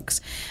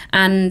works.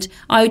 And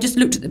I just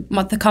looked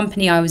at the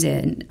company I was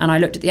in, and I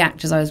looked at the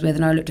actors I was with,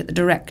 and I looked at the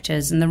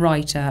directors and the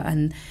writer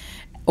and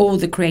all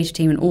the creative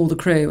team and all the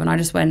crew, and I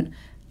just went,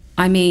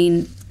 I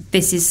mean,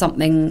 this is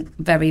something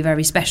very,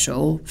 very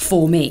special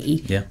for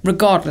me,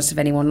 regardless if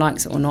anyone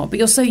likes it or not. But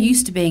you're so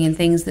used to being in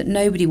things that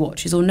nobody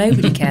watches or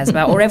nobody cares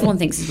about, or everyone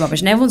thinks is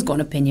rubbish and everyone's got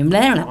an opinion.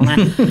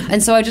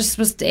 And so I just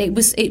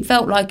it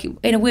felt like,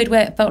 in a weird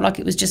way, it felt like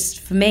it was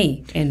just for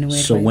me in a weird way.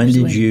 So when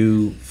do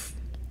you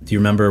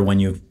remember when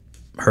you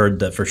heard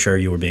that for sure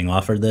you were being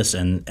offered this?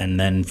 And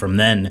then from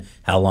then,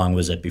 how long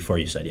was it before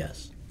you said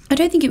yes? I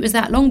don't think it was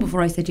that long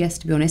before I said yes,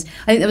 to be honest.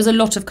 I think there was a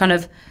lot of kind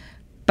of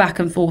back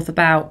and forth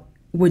about,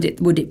 would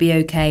it be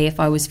okay if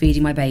I was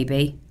feeding my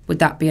baby? Would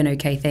that be an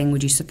okay thing?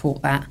 Would you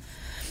support that?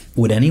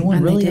 Would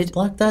anyone really have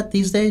blocked that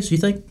these days, you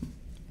think?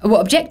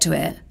 What, object to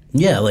it?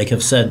 Yeah, like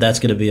have said that's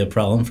going to be a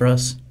problem for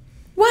us?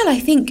 Well, I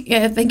think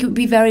it would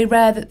be very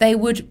rare that they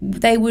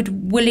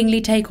would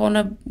willingly take on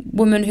a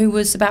woman who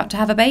was about to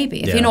have a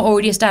baby if you're not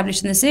already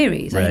established in the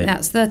series. I think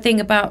that's the thing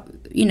about,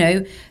 you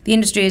know, the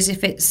industry is,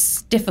 if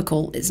it's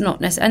difficult, it's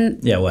not necessary.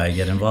 Why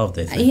get involved?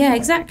 They think. Yeah,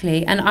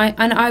 exactly. And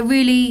I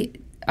really,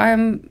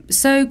 I'm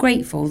so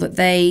grateful that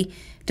they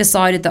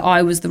decided that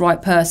I was the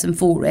right person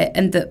for it,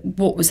 and that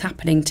what was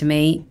happening to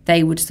me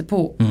they would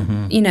support.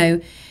 You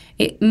know,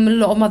 a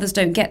lot of mothers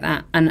don't get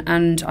that,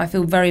 and I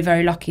feel very,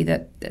 very lucky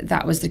that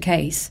that was the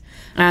case.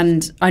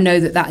 And I know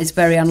that is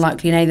very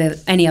unlikely in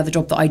any other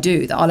job that I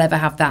do, that I'll ever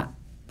have that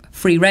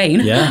free reign,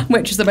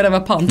 which is a bit of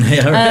a pun.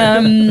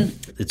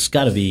 It's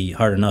got to be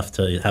hard enough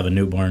to have a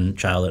newborn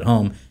child at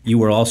home. You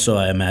were also,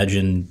 I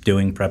imagine,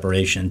 doing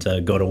preparation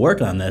to go to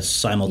work on this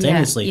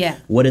simultaneously. Yeah.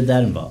 What did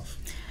that involve?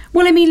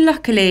 Well, I mean,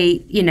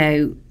 luckily,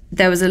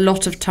 there was a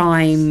lot of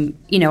time,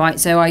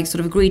 so I sort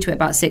of agreed to it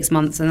about 6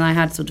 months, and I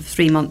had sort of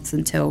 3 months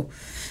until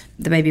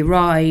the baby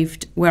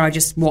arrived, where I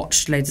just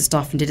watched loads of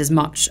stuff and did as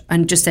much,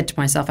 and just said to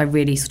myself, I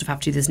really sort of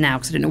have to do this now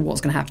because I don't know what's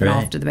going to happen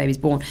after the baby's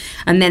born.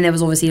 And then there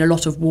was obviously a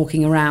lot of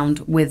walking around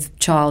with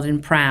child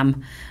in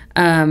pram,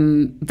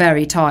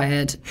 very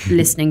tired,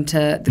 listening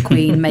to the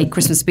Queen make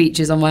Christmas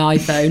speeches on my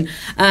iPhone,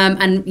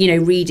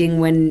 and reading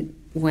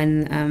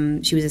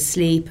when she was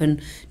asleep,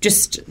 and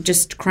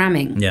just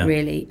cramming,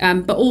 really.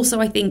 But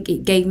also I think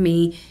it gave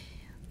me,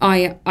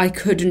 I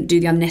couldn't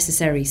do the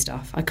unnecessary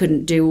stuff. I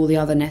couldn't do all the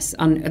other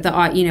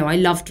I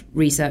loved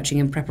researching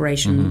and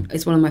preparation.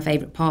 It's one of my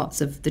favourite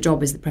parts of the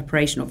job, is the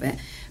preparation of it.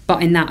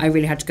 But in that, I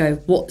really had to go,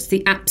 what's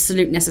the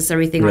absolute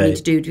necessary thing I need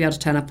to do to be able to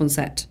turn up on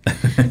set?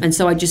 And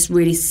so I just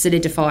really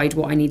solidified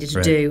what I needed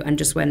to do, and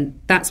just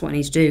went, that's what I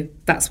need to do,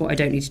 that's what I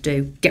don't need to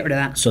do, get rid of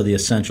that. So the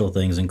essential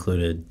things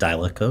included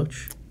dialect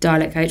coach,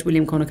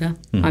 William Conacher.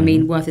 I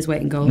mean, worth his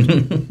weight in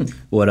gold.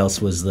 What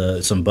else was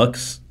some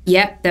books?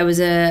 Yeah, there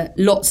was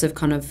lots of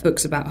kind of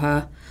books about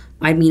her.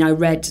 I mean, I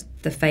read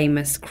the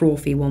famous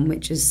Crawfie one,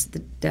 which is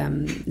the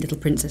Little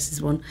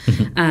Princesses one,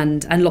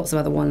 and lots of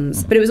other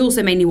ones. But it was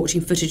also mainly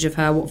watching footage of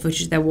her, what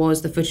footage there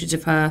was, the footage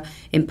of her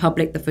in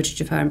public, the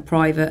footage of her in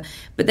private.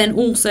 But then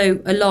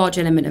also a large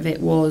element of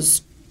it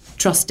was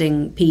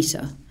trusting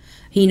Peter.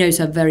 He knows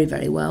her very,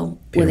 very well,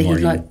 whether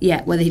he'd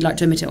like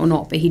to admit it or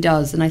not, but he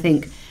does. And I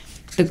think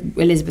the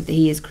Elizabeth that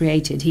he has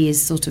created, he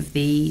is sort of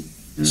the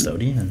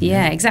custodian.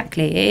 Yeah,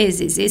 exactly. It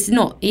is. It's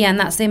not. Yeah, and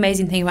that's the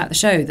amazing thing about the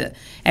show, that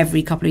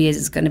every couple of years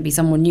it's going to be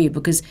someone new,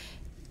 because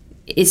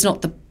it's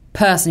not the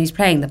person who's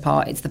playing the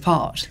part, it's the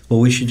part. Well,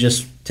 we should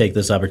just take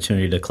this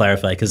opportunity to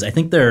clarify, because I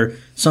think there are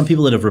some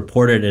people that have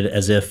reported it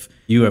as if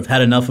you have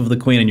had enough of the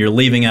Queen and you're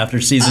leaving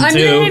after season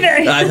 2.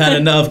 I've had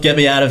enough, get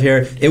me out of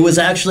here. It was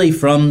actually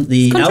from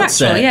the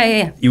outset.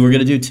 Yeah. You were going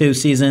to do 2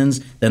 seasons,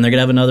 then they're going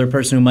to have another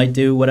person who might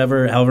do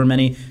however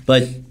many,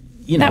 but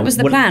that was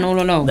the plan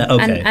all along.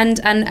 Okay.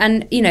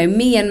 And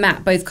me and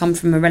Matt both come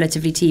from a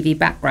relatively TV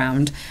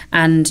background,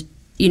 and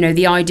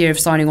the idea of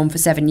signing on for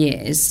 7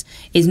 years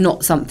is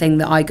not something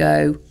that I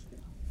go,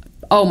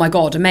 oh my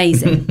God,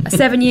 amazing.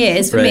 7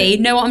 years for me,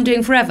 know what I'm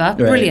doing forever,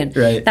 brilliant.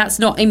 Right. That's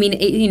not, I mean,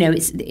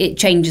 it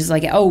changes as I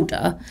get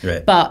older,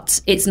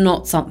 but it's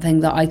not something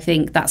that I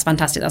think that's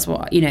fantastic. That's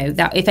what,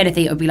 that if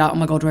anything, it would be like, oh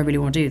my God, do I really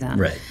want to do that?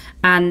 Right.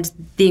 And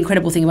the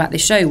incredible thing about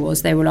this show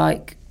was they were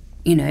like,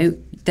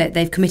 that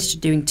they've committed to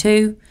doing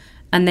 2,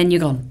 and then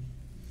you're gone.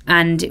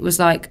 And it was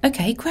like,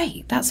 okay,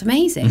 great, that's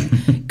amazing.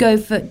 Do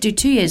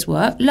 2 years'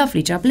 work,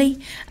 lovely jubbly.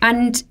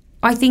 And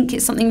I think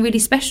it's something really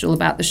special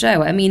about the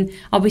show. I mean,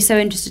 I'll be so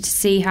interested to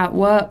see how it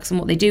works and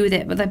what they do with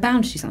it, but they're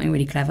bound to do something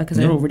really clever, because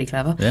they're all really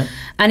clever. Yeah.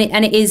 And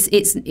it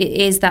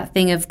is that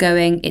thing of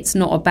going, it's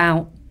not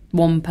about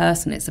one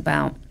person, it's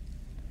about,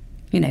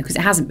 because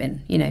it hasn't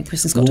been.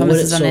 Kristen Scott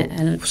Thomas has done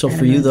it. So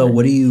for you though,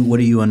 what do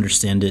you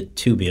understand it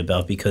to be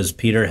about? Because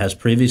Peter has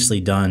previously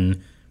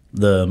done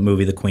the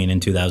movie The Queen in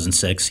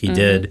 2006. He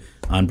did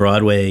on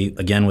Broadway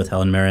again with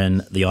Helen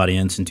Mirren, The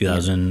Audience in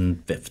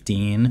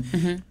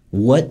 2015.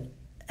 What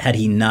had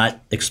he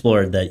not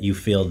explored that you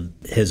feel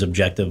his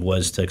objective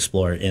was to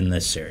explore in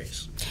this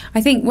series?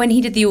 I think when he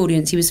did The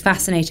Audience, he was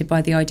fascinated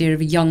by the idea of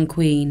a young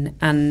queen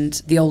and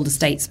the older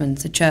statesman,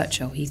 so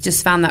Churchill. He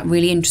just found that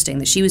really interesting,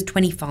 that she was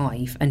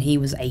 25 and he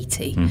was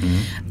 80.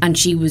 And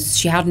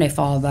she had no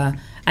father,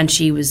 and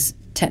she was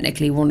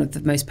technically one of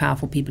the most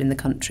powerful people in the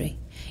country,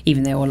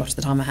 even though a lot of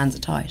the time her hands are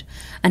tied.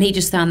 And he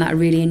just found that a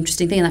really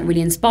interesting thing, and that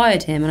really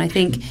inspired him. And I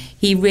think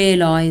he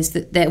realised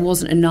that there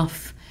wasn't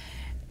enough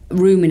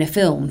room in a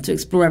film to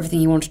explore everything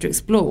he wanted to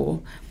explore.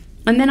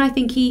 And then I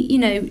think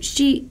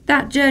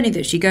that journey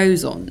that she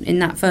goes on in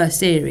that first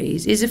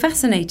series is a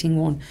fascinating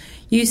one.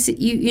 You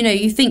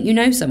think you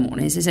know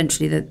someone is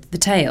essentially the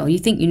tale. You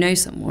think you know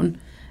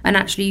someone, and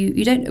actually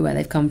you don't know where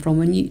they've come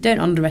from, and you don't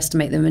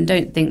underestimate them, and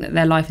don't think that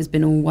their life has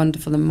been all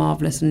wonderful and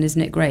marvellous and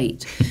isn't it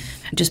great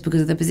just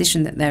because of the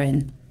position that they're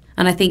in.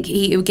 And I think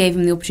it gave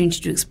him the opportunity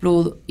to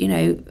explore,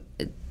 and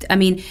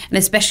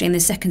especially in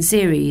the second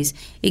series,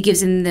 it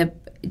gives him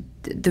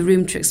the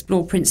room to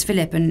explore Prince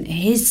Philip and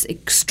his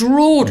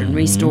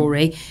extraordinary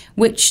story,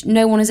 which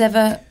no one has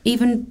ever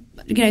even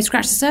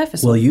scratched the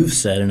surface. Well, you've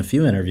said in a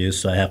few interviews,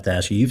 so I have to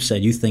ask you, you've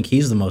said you think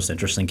he's the most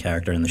interesting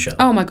character in the show.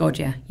 Oh my God,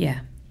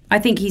 yeah. I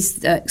think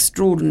he's an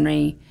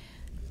extraordinary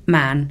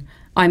man.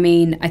 I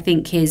mean, I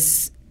think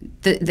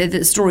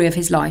the story of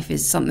his life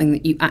is something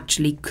that you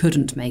actually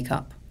couldn't make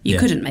up. You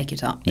couldn't make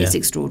it up. It's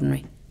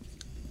extraordinary.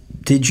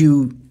 Did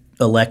you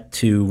elect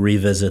to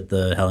revisit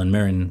the Helen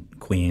Mirren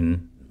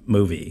Queen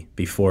movie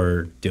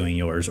before doing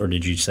yours, or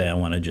did you say, I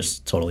want to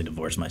just totally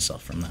divorce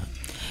myself from that?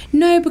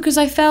 No, because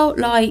I felt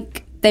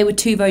like they were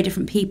 2 very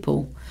different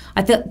people.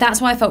 I thought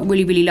that's why I felt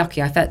really, really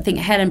lucky. I think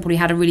Helen probably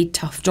had a really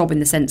tough job in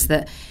the sense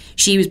that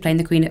she was playing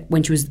the Queen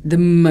when she was the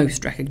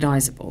most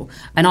recognisable.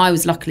 And I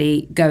was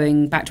luckily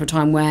going back to a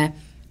time where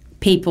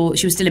she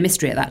was still a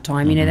mystery at that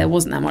time. You know, there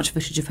wasn't that much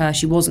footage of her.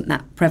 She wasn't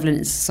that prevalent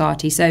in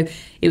society. So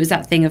it was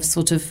that thing of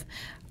sort of,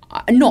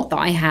 not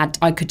that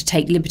I could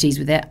take liberties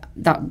with it.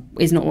 That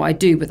is not what I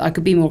do, but I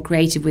could be more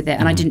creative with it.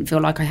 And I didn't feel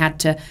like I had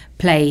to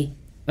play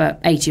an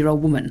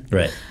 80-year-old woman.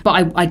 Right.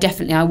 But I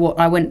definitely,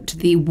 I went to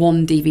the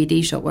one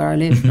DVD shop where I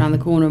lived around the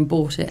corner and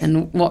bought it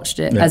and watched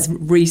it as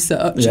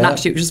research. Yeah. And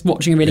actually it was just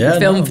watching a really good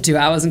film for 2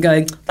 hours and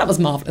going, that was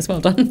marvellous, well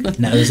done.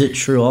 Now, is it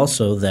true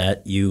also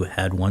that you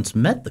had once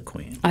met the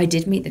Queen? I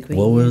did meet the Queen.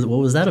 What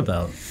was that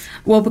about?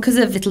 Well, because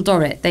of Little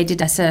Dorrit, they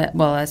did a sort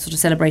of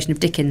celebration of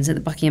Dickens at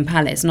the Buckingham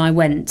Palace, and I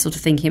went sort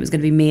of thinking it was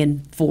going to be me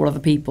and 4 other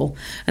people,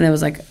 and there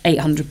was like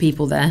 800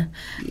 people there.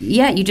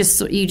 Yeah, you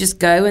just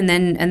go, and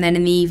then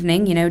in the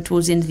evening, you know,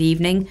 towards the end of the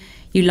evening,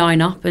 you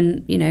line up,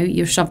 and you know,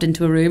 you're shoved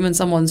into a room, and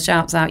someone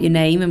shouts out your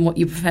name and what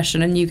your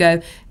profession, and you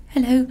go,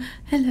 hello,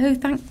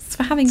 thanks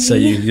for having me. So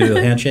you do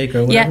a handshake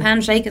or whatever? Yeah,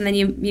 handshake, and then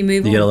you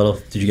move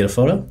on. Did you get a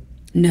photo?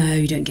 No,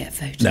 you don't get a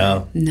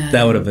photo. No.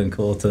 That would have been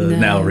cool to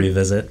now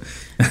revisit.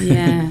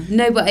 Yeah.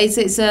 No, but it's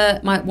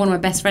one of my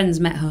best friends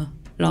met her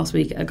last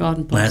week at a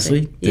garden party. Last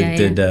week?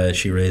 Did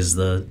she raise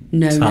the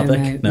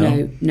topic?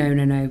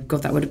 No.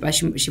 God, that would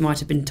have, she might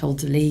have been told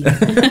to leave.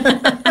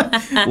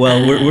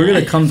 Well, we're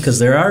going to come, because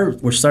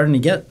we're starting to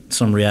get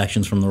some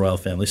reactions from the royal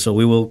family, so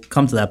we will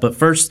come to that. But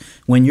first,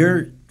 when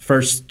you're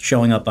first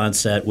showing up on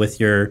set with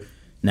your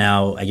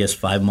now, I guess,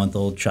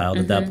 5-month-old child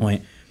at that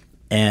point,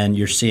 and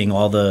you're seeing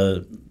all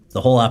the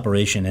whole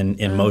operation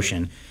in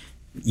motion.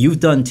 You've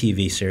done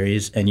TV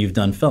series and you've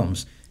done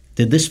films.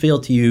 Did this feel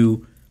to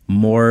you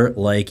more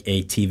like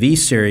a TV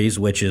series,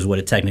 which is what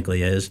it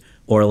technically is,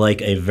 or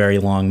like a very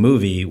long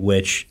movie,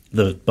 which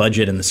the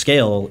budget and the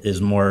scale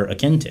is more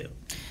akin to?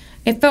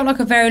 It felt like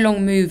a very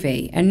long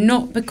movie, and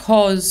not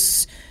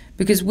because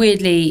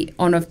weirdly,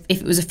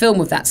 if it was a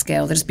film of that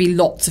scale, there'd just be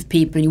lots of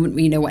people and you wouldn't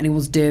really know what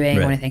anyone's doing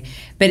or anything.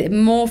 But it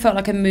more felt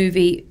like a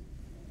movie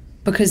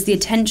because the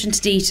attention to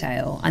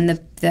detail and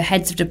the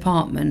heads of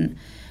department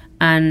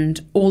and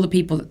all the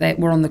people that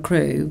were on the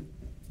crew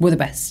were the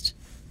best.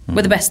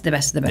 Were the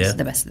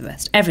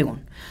best.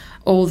 Everyone.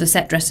 All the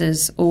set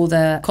dressers, all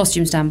the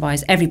costume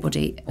standbys,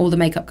 everybody, all the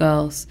makeup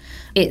girls.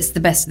 It's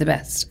the best of the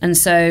best. And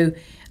so,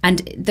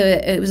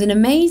 it was an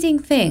amazing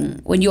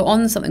thing when you're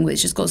on something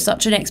which just got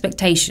such an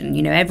expectation.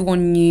 You know,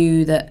 everyone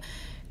knew that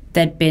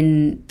there'd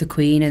been the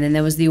Queen, and then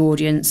there was the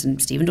audience, and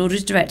Stephen Daldry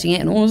was directing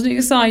it, and all was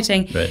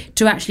exciting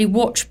to actually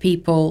watch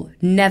people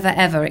never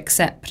ever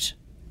accept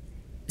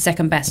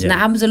second best. And that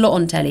happens a lot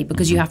on telly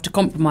because you have to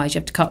compromise, you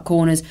have to cut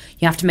corners,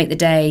 you have to make the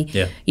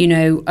day. You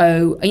know,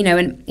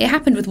 and it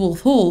happened with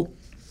Wolf Hall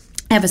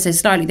ever so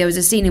slightly. There was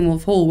a scene in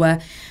Wolf Hall where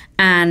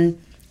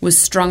Anne was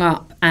strung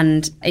up,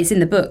 and it's in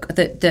the book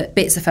that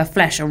bits of her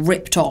flesh are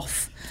ripped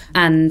off.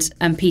 And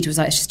Peter was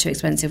like, it's just too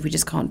expensive, we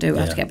just can't do it,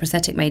 I have to get a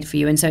prosthetic made for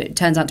you. And so it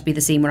turns out to be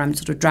the scene where I'm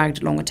sort of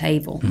dragged along a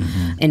table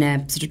in a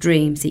sort of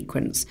dream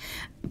sequence.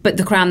 But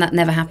The Crown, that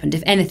never happened.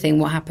 If anything,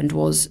 what happened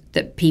was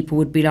that people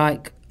would be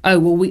like, oh,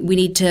 well, we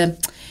need to...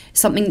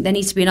 there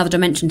needs to be another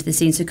dimension to the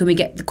scene, so can we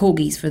get the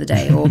corgis for the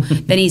day? Or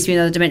there needs to be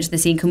another dimension to the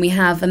scene. Can we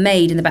have a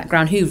maid in the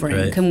background hoovering?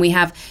 Right. Can we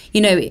have... You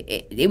know,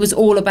 it was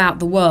all about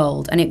the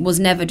world, and it was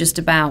never just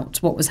about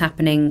what was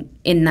happening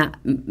in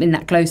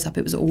that close-up.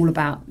 It was all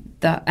about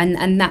that.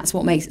 And that's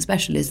what makes it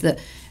special, is that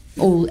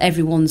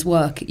everyone's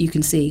work you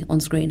can see on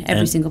screen,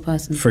 every single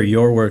person. For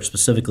your work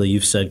specifically,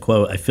 you've said,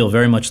 quote, I feel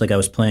very much like I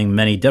was playing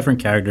many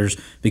different characters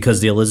because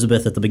the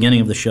Elizabeth at the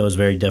beginning of the show is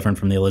very different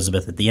from the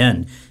Elizabeth at the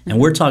end. And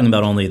we're talking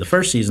about only the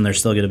first season. There's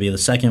still going to be the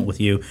second with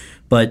you.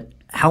 But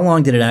how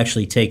long did it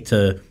actually take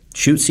to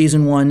shoot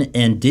season 1?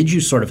 And did you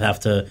sort of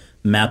have to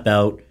map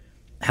out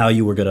how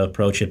you were going to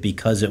approach it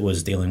because it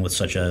was dealing with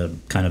such a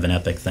kind of an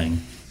epic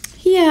thing?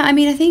 Yeah, I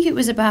mean, I think it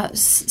was about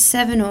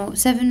 7 or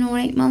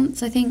 8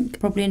 months, I think,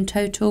 probably in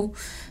total.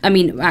 I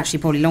mean, actually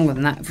probably longer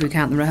than that if we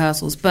count the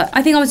rehearsals. But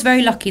I think I was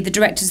very lucky. The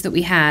directors that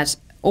we had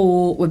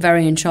all were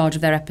very in charge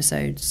of their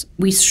episodes.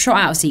 We shot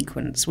out a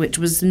sequence, which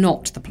was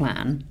not the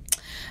plan,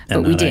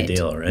 but we did.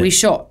 Ideal, right? We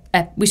shot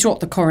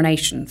the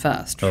coronation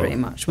first, pretty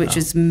much, which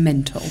is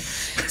mental.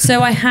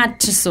 So I had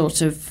to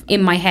sort of,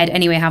 in my head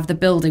anyway, have the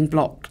building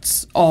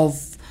blocks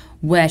of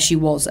where she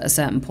was at a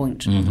certain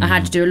point. I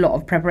had to do a lot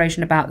of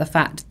preparation about the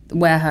fact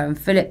where her and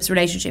Philip's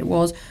relationship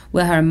was,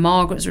 where her and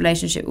Margaret's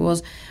relationship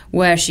was,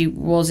 where she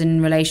was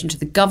in relation to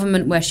the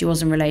government, where she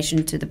was in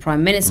relation to the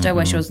Prime Minister,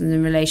 where she was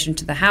in relation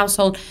to the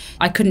household.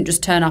 I couldn't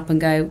just turn up and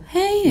go,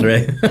 hey.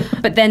 Right.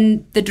 But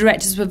then the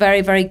directors were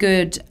very, very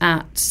good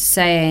at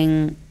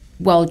saying,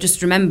 well,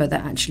 just remember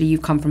that actually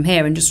you've come from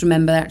here, and just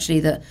remember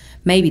actually that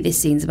maybe this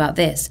scene's about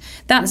this.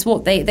 That's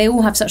what they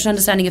all have such an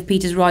understanding of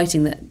Peter's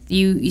writing that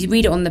you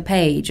read it on the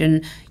page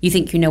and you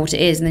think you know what it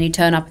is, and then you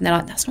turn up and they're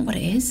like, that's not what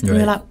it is. And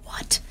you're like,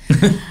 what?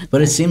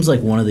 But it seems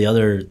like one of the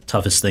other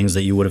toughest things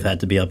that you would have had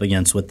to be up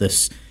against with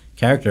this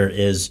character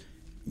is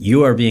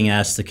you are being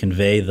asked to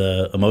convey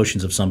the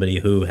emotions of somebody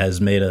who has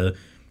made a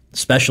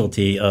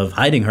specialty of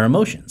hiding her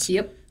emotions.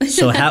 Yep.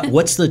 So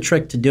what's the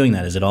trick to doing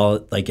that? Is it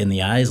all like in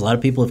the eyes? A lot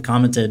of people have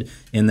commented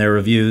in their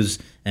reviews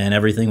and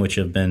everything, which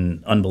have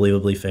been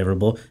unbelievably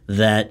favorable,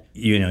 that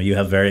you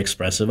have very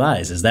expressive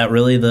eyes. Is that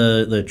really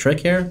the trick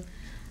here?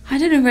 I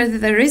don't know whether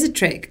there is a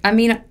trick. I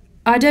mean,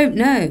 I don't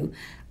know.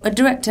 A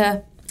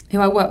director who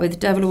I worked with,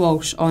 Dervla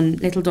Walsh, on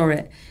Little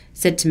Dorrit,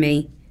 said to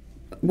me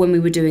when we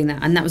were doing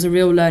that, and that was a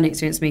real learning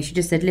experience for me, she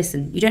just said,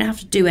 listen, you don't have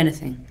to do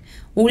anything.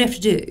 All you have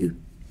to do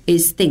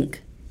is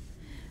think.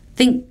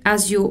 Think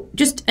as you're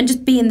just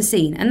be in the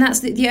scene. And that's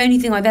the only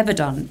thing I've ever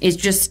done is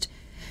just,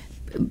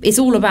 it's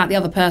all about the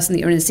other person that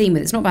you're in the scene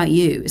with. It's not about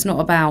you. It's not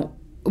about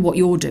what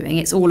you're doing.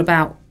 It's all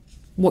about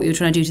what you're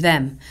trying to do to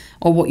them,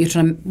 or what you're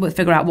trying to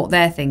figure out what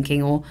they're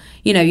thinking, or,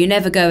 you're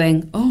never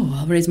going, oh,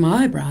 I'll raise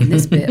my eyebrow in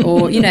this bit,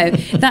 or,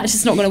 that's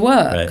just not going to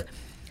work. Right.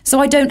 So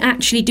I don't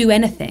actually do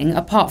anything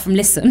apart from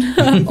listen.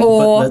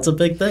 Or But that's a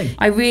big thing.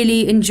 I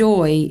really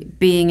enjoy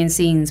being in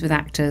scenes with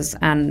actors,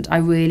 and I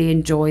really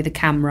enjoy the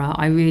camera.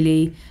 I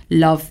really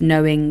love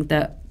knowing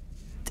that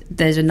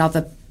there's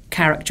another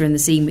character in the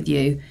scene with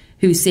you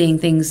who's seeing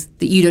things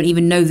that you don't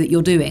even know that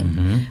you're doing.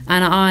 Mm-hmm.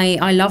 And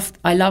I love,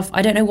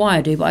 I don't know why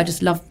I do, but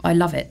I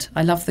love it.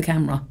 I love the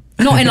camera.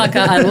 Not in like a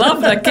I love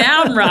the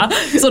camera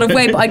sort of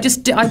way, but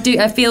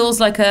it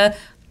feels like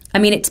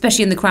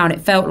especially in The Crown,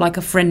 it felt like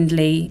a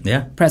friendly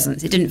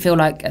presence. It didn't feel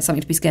like something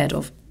to be scared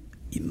of.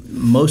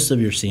 Most of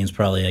your scenes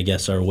probably, I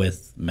guess, are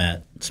with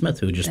Matt Smith,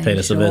 who just paid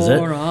us a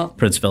visit.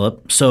 Prince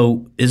Philip.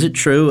 So is it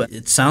true?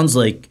 It sounds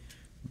like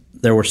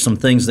there were some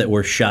things that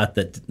were shot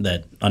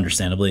that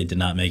understandably did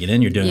not make it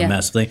in. You're doing a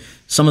massive thing.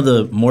 Some of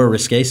the more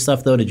risque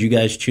stuff, though, did you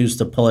guys choose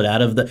to pull it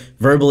out of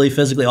verbally,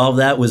 physically, all of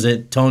that? Was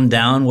it toned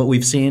down, what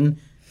we've seen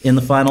in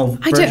the final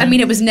version?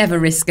 It was never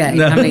risque.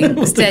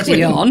 No.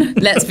 Steady on.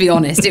 Let's be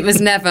honest. It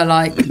was never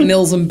like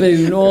Mills and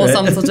Boon or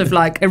some sort of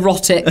like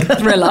erotic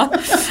thriller.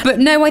 But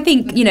no, I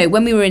think,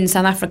 when we were in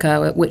South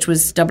Africa, which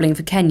was doubling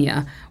for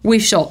Kenya, we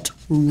shot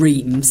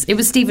reams. It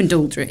was Stephen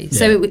Daldry. Yeah.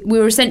 So we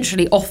were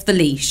essentially off the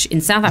leash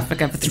in South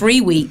Africa for 3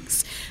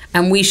 weeks,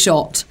 and we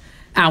shot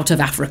out of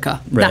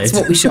Africa. Right. That's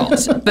what we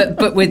shot.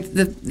 But with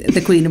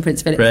the Queen and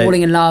Prince Philip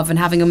falling in love and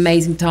having an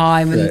amazing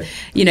time and,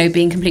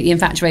 being completely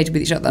infatuated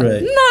with each other.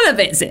 Right. None of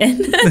it's in.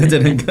 It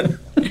didn't go. And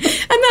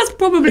that's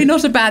probably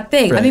not a bad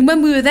thing. Right. I mean,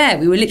 when we were there,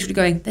 we were literally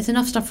going, there's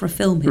enough stuff for a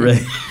film here.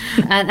 Right.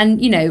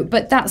 and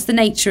but that's the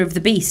nature of the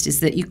beast,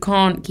 is that you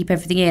can't keep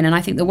everything in. And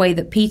I think the way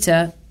that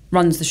Peter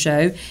runs the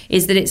show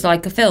is that it's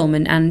like a film,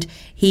 and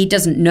he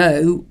doesn't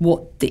know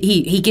what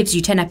he gives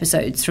you 10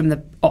 episodes from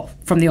the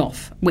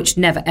off, which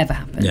never ever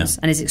happens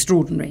and is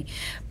extraordinary.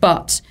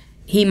 But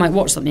he might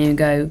watch something and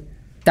go,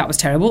 that was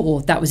terrible,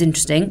 or that was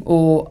interesting,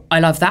 or I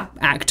love that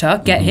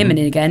actor, get him in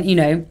again.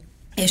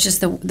 It's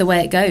just the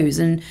way it goes,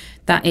 and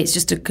that it's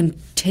just a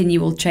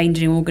continual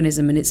changing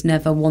organism, and it's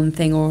never one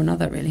thing or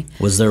another, really.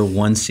 Was there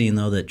one scene,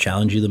 though, that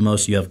challenged you the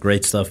most? You have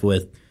great stuff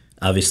with,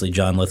 obviously,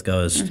 John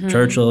Lithgow as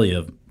Churchill. You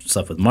have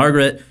stuff with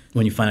Margaret.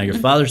 When you find out your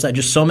father's died,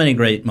 just so many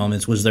great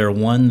moments. Was there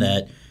one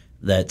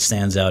that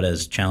stands out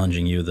as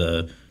challenging you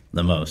the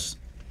most?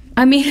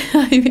 I mean,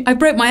 I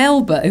broke my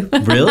elbow.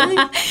 Really?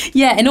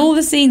 Yeah, in all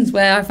the scenes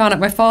where I found out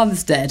my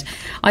father's dead,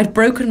 I'd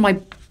broken my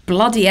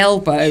bloody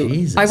elbow.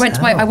 Jesus, I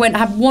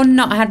had one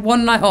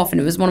night off,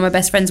 and it was one of my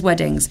best friend's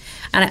weddings,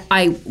 and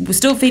I was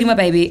still feeding my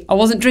baby. I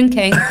wasn't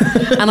drinking,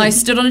 and I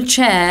stood on a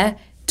chair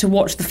to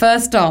watch the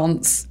first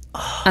dance,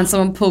 and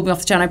someone pulled me off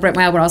the chair and I broke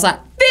my elbow, and I was like,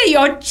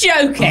 you're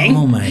joking.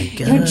 Oh my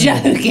God. You're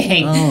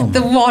joking.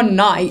 The one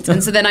night.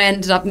 And so then I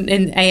ended up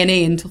in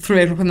A&E until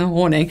 3 o'clock in the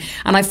morning,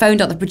 and I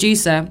phoned up the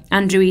producer,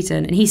 Andrew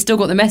Eaton, and he still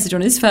got the message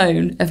on his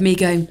phone of me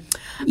going,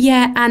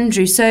 yeah,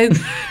 Andrew, so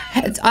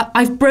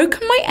I've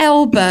broken my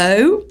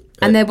elbow.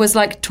 And there was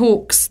like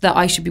talks that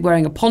I should be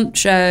wearing a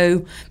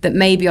poncho, that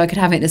maybe I could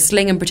have it in a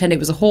sling and pretend it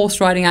was a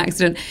horse riding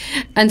accident.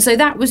 And so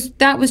that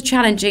was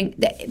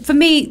challenging. For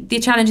me,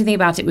 the challenging thing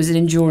about it was an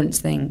endurance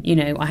thing.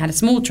 I had a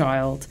small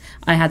child.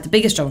 I had the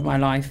biggest job of my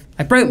life.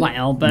 I broke my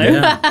elbow.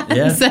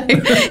 Yeah. So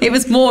it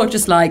was more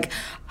just like,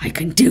 I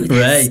can do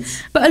this.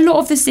 Right. But a lot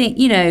of the scene,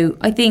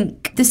 I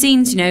think the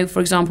scenes, for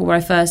example, where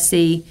I first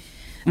see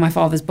my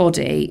father's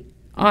body,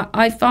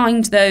 I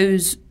find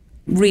those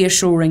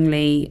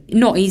reassuringly,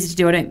 not easy to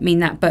do, I don't mean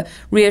that, but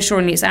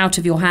reassuringly it's out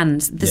of your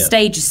hands. The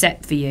stage is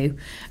set for you,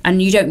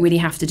 and you don't really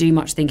have to do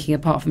much thinking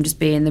apart from just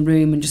be in the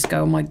room and just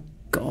go, oh my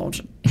God,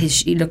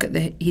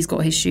 he's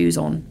got his shoes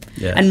on,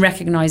 and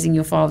recognising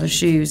your father's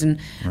shoes, and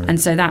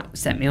so that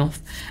set me off.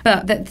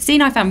 But the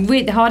scene I found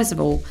the hardest of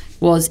all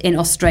was in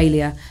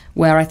Australia,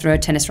 where I throw a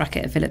tennis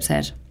racket at Philip's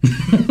head.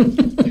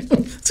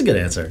 That's a good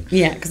answer.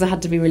 Yeah, because I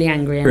had to be really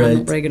angry, and I'm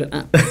not very good at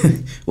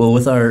that. Well,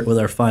 with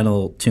our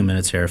final 2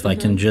 minutes here, if I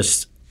can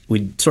just,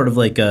 we sort of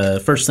like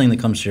first thing that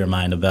comes to your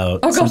mind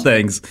about some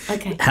things.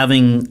 Okay.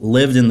 Having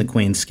lived in the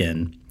Queen's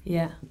skin,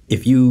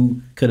 if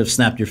you could have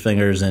snapped your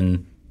fingers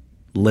and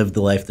lived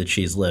the life that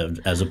she's lived,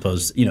 as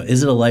opposed,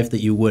 is it a life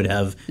that you would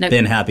have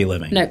been happy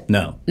living?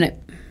 No,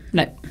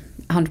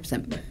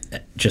 100%.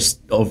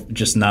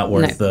 Just not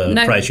worth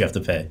the price you have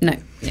to pay. No.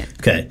 Yeah.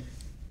 Okay.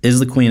 Is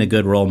the Queen a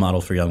good role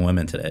model for young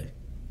women today?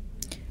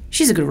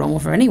 She's a good role model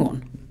for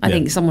anyone. I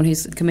think someone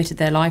who's committed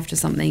their life to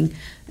something,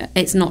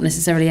 it's not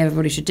necessarily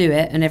everybody should do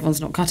it and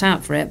everyone's not cut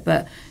out for it,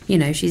 but,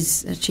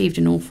 she's achieved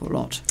an awful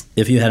lot.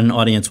 If you had an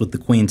audience with the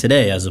Queen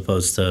today as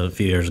opposed to a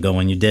few years ago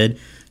when you did,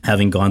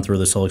 having gone through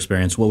this whole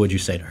experience, what would you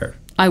say to her?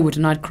 I would,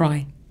 and I'd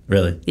cry.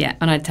 Really? Yeah,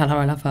 and I'd tell her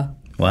I love her.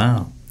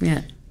 Wow.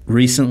 Yeah.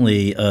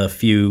 Recently, a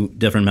few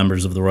different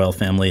members of the royal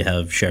family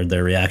have shared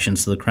their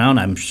reactions to the crown.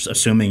 I'm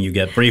assuming you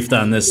get briefed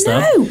on this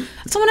stuff. No,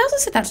 someone else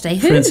has said that today.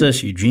 Who?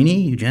 Princess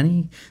Eugenie,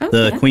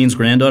 the Queen's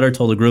granddaughter,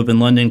 told a group in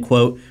London,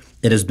 quote,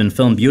 "It has been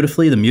filmed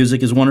beautifully, the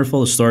music is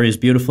wonderful, the story is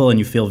beautiful, and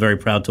you feel very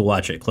proud to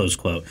watch it," close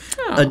quote.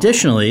 Aww.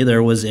 Additionally,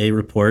 there was a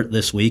report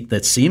this week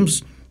that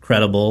seems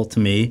credible to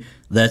me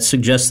that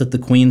suggests that the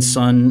Queen's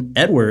son,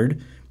 Edward,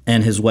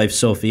 and his wife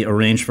Sophie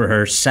arranged for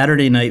her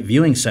Saturday night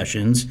viewing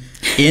sessions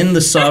in the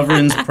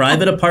sovereign's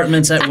private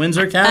apartments at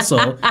Windsor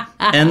Castle,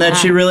 and that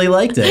she really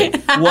liked it.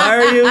 Why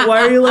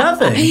are you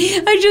laughing?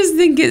 I just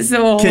think it's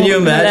so Can you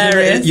imagine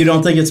hilarious. it? You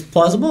don't think it's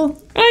plausible?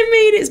 I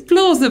mean, it's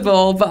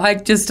plausible, but I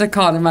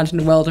can't imagine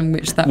a world in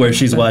which that Where would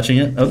she's happen. watching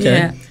it? Okay.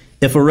 Yeah.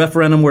 If a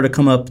referendum were to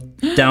come up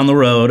down the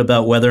road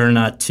about whether or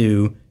not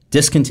to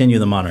discontinue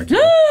the monarchy,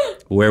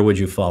 where would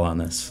you fall on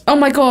this? Oh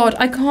my God,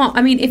 I can't.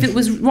 I mean, if it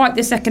was right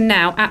this second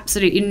now,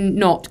 absolutely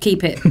not,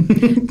 keep it.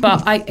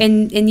 But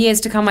in years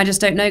to come, I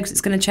just don't know because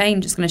it's going to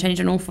change. It's going to change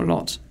an awful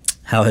lot.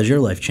 How has your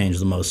life changed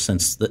the most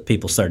since that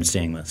people started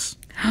seeing this?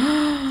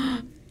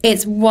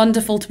 It's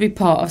wonderful to be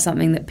part of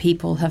something that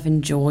people have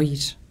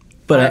enjoyed.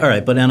 But all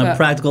right, but on a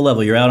practical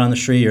level, you're out on the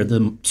street or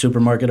the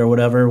supermarket or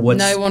whatever.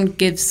 No one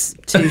gives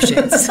two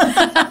shits.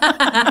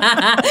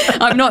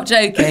 I'm not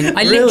joking.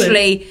 I Really?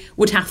 literally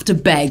would have to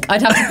beg.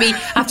 I'd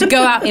have to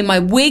go out in my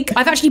wig.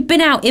 I've actually been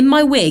out in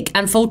my wig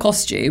and full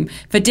costume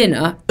for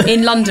dinner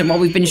in London while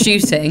we've been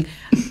shooting,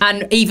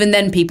 and even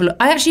then,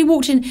 I actually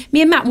walked in.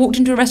 Me and Matt walked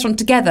into a restaurant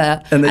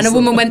together, and a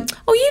woman went,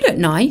 "Oh, you look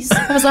nice."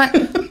 I was like, "Are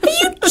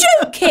you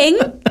joking?"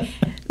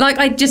 Like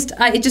it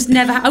just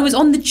never. I was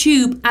on the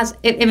tube I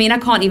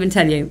can't even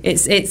tell you.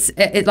 It's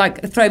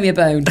like throw me a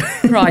bone,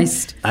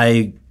 Christ.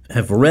 I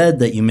have read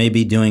that you may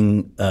be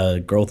doing a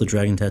Girl with a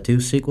Dragon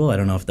Tattoo sequel. I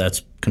don't know if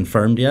that's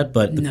confirmed yet,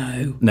 but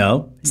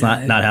no, it's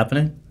not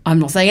happening. I'm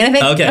not saying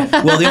anything. Okay.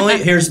 Well,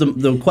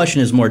 the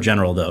question is more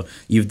general though.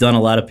 You've done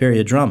a lot of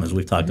period dramas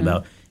we've talked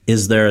about.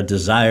 Is there a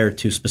desire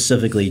to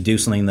specifically do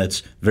something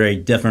that's very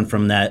different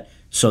from that,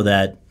 so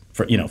that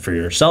for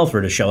yourself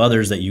or to show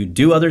others that you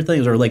do other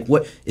things, or like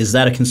what is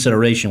that a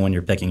consideration when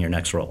you're picking your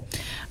next role?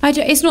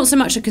 It's not so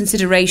much a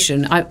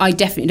consideration. I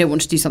definitely don't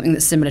want to do something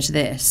that's similar to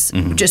this,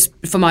 just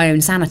for my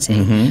own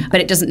sanity.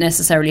 But it doesn't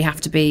necessarily have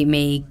to be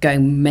me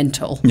going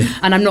mental.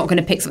 And I'm not going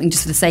to pick something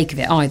just for the sake of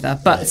it either.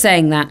 But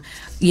saying that,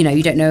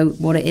 you don't know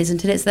what it is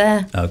until it's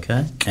there.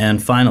 Okay.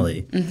 And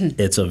finally,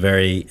 it's a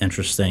very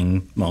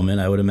interesting moment,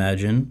 I would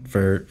imagine,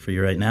 for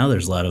you right now.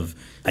 There's a lot of,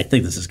 I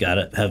think this has got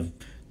to have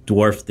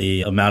dwarfed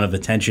the amount of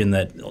attention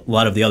that a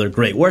lot of the other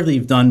great work that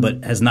you've done,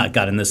 but has not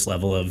gotten this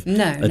level of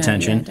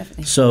attention. Yeah,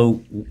 definitely.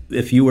 So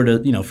if you were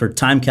to, for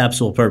time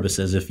capsule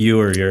purposes, if you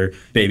or your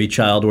baby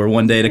child were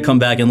one day to come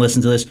back and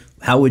listen to this,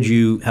 how would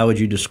you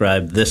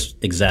describe this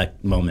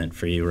exact moment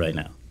for you right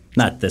now?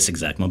 Not this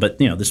exact moment,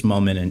 but this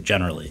moment in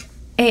generally.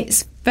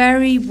 It's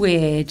very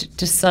weird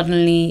to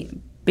suddenly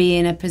be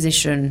in a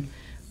position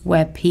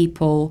where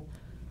people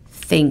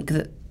think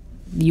that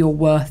you're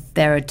worth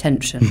their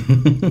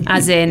attention.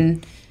 As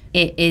in,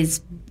 it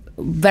is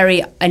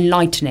very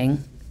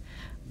enlightening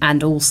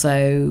and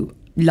also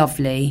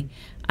lovely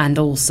and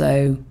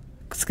also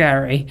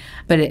scary.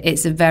 But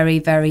it's a very,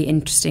 very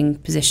interesting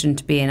position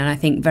to be in. And I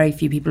think very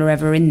few people are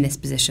ever in this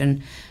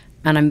position.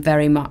 And I'm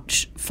very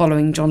much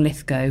following John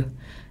Lithgow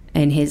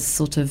in his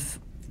sort of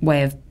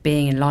way of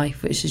being in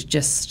life, which is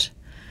just,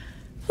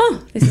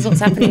 this is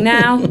what's happening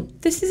now.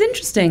 This is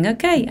interesting,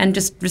 okay. And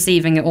just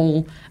receiving it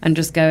all and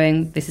just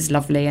going, this is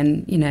lovely,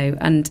 and,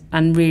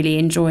 and really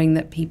enjoying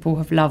that people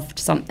have loved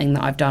something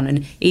that I've done.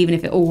 And even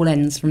if it all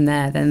ends from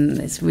there, then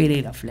it's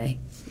really lovely.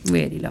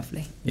 Really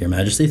lovely. Your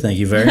Majesty, thank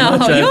you very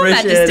much. I Your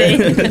appreciate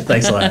Majesty. it.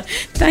 Thanks a lot.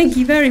 Thank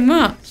you very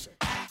much.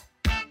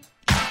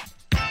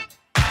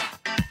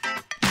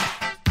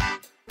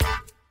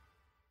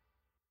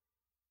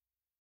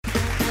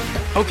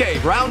 Okay,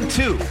 round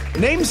two.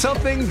 Name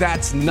something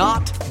that's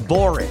not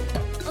boring.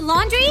 A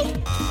laundry?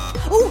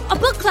 Ooh, a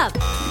book club.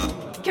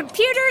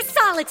 Computer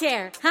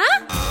solitaire,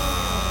 huh?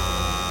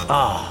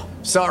 Ah,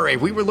 sorry,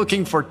 we were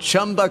looking for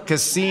Chumba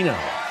Casino.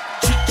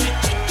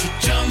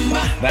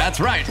 That's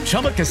right,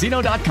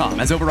 ChumbaCasino.com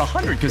has over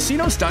 100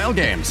 casino-style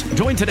games.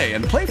 Join today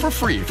and play for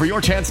free for your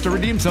chance to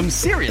redeem some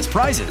serious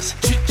prizes.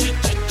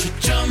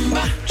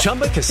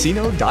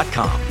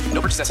 ChumbaCasino.com.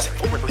 No purchase necessary.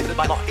 Void where prohibited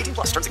by law. 18+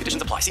 terms and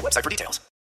conditions apply. See website for details.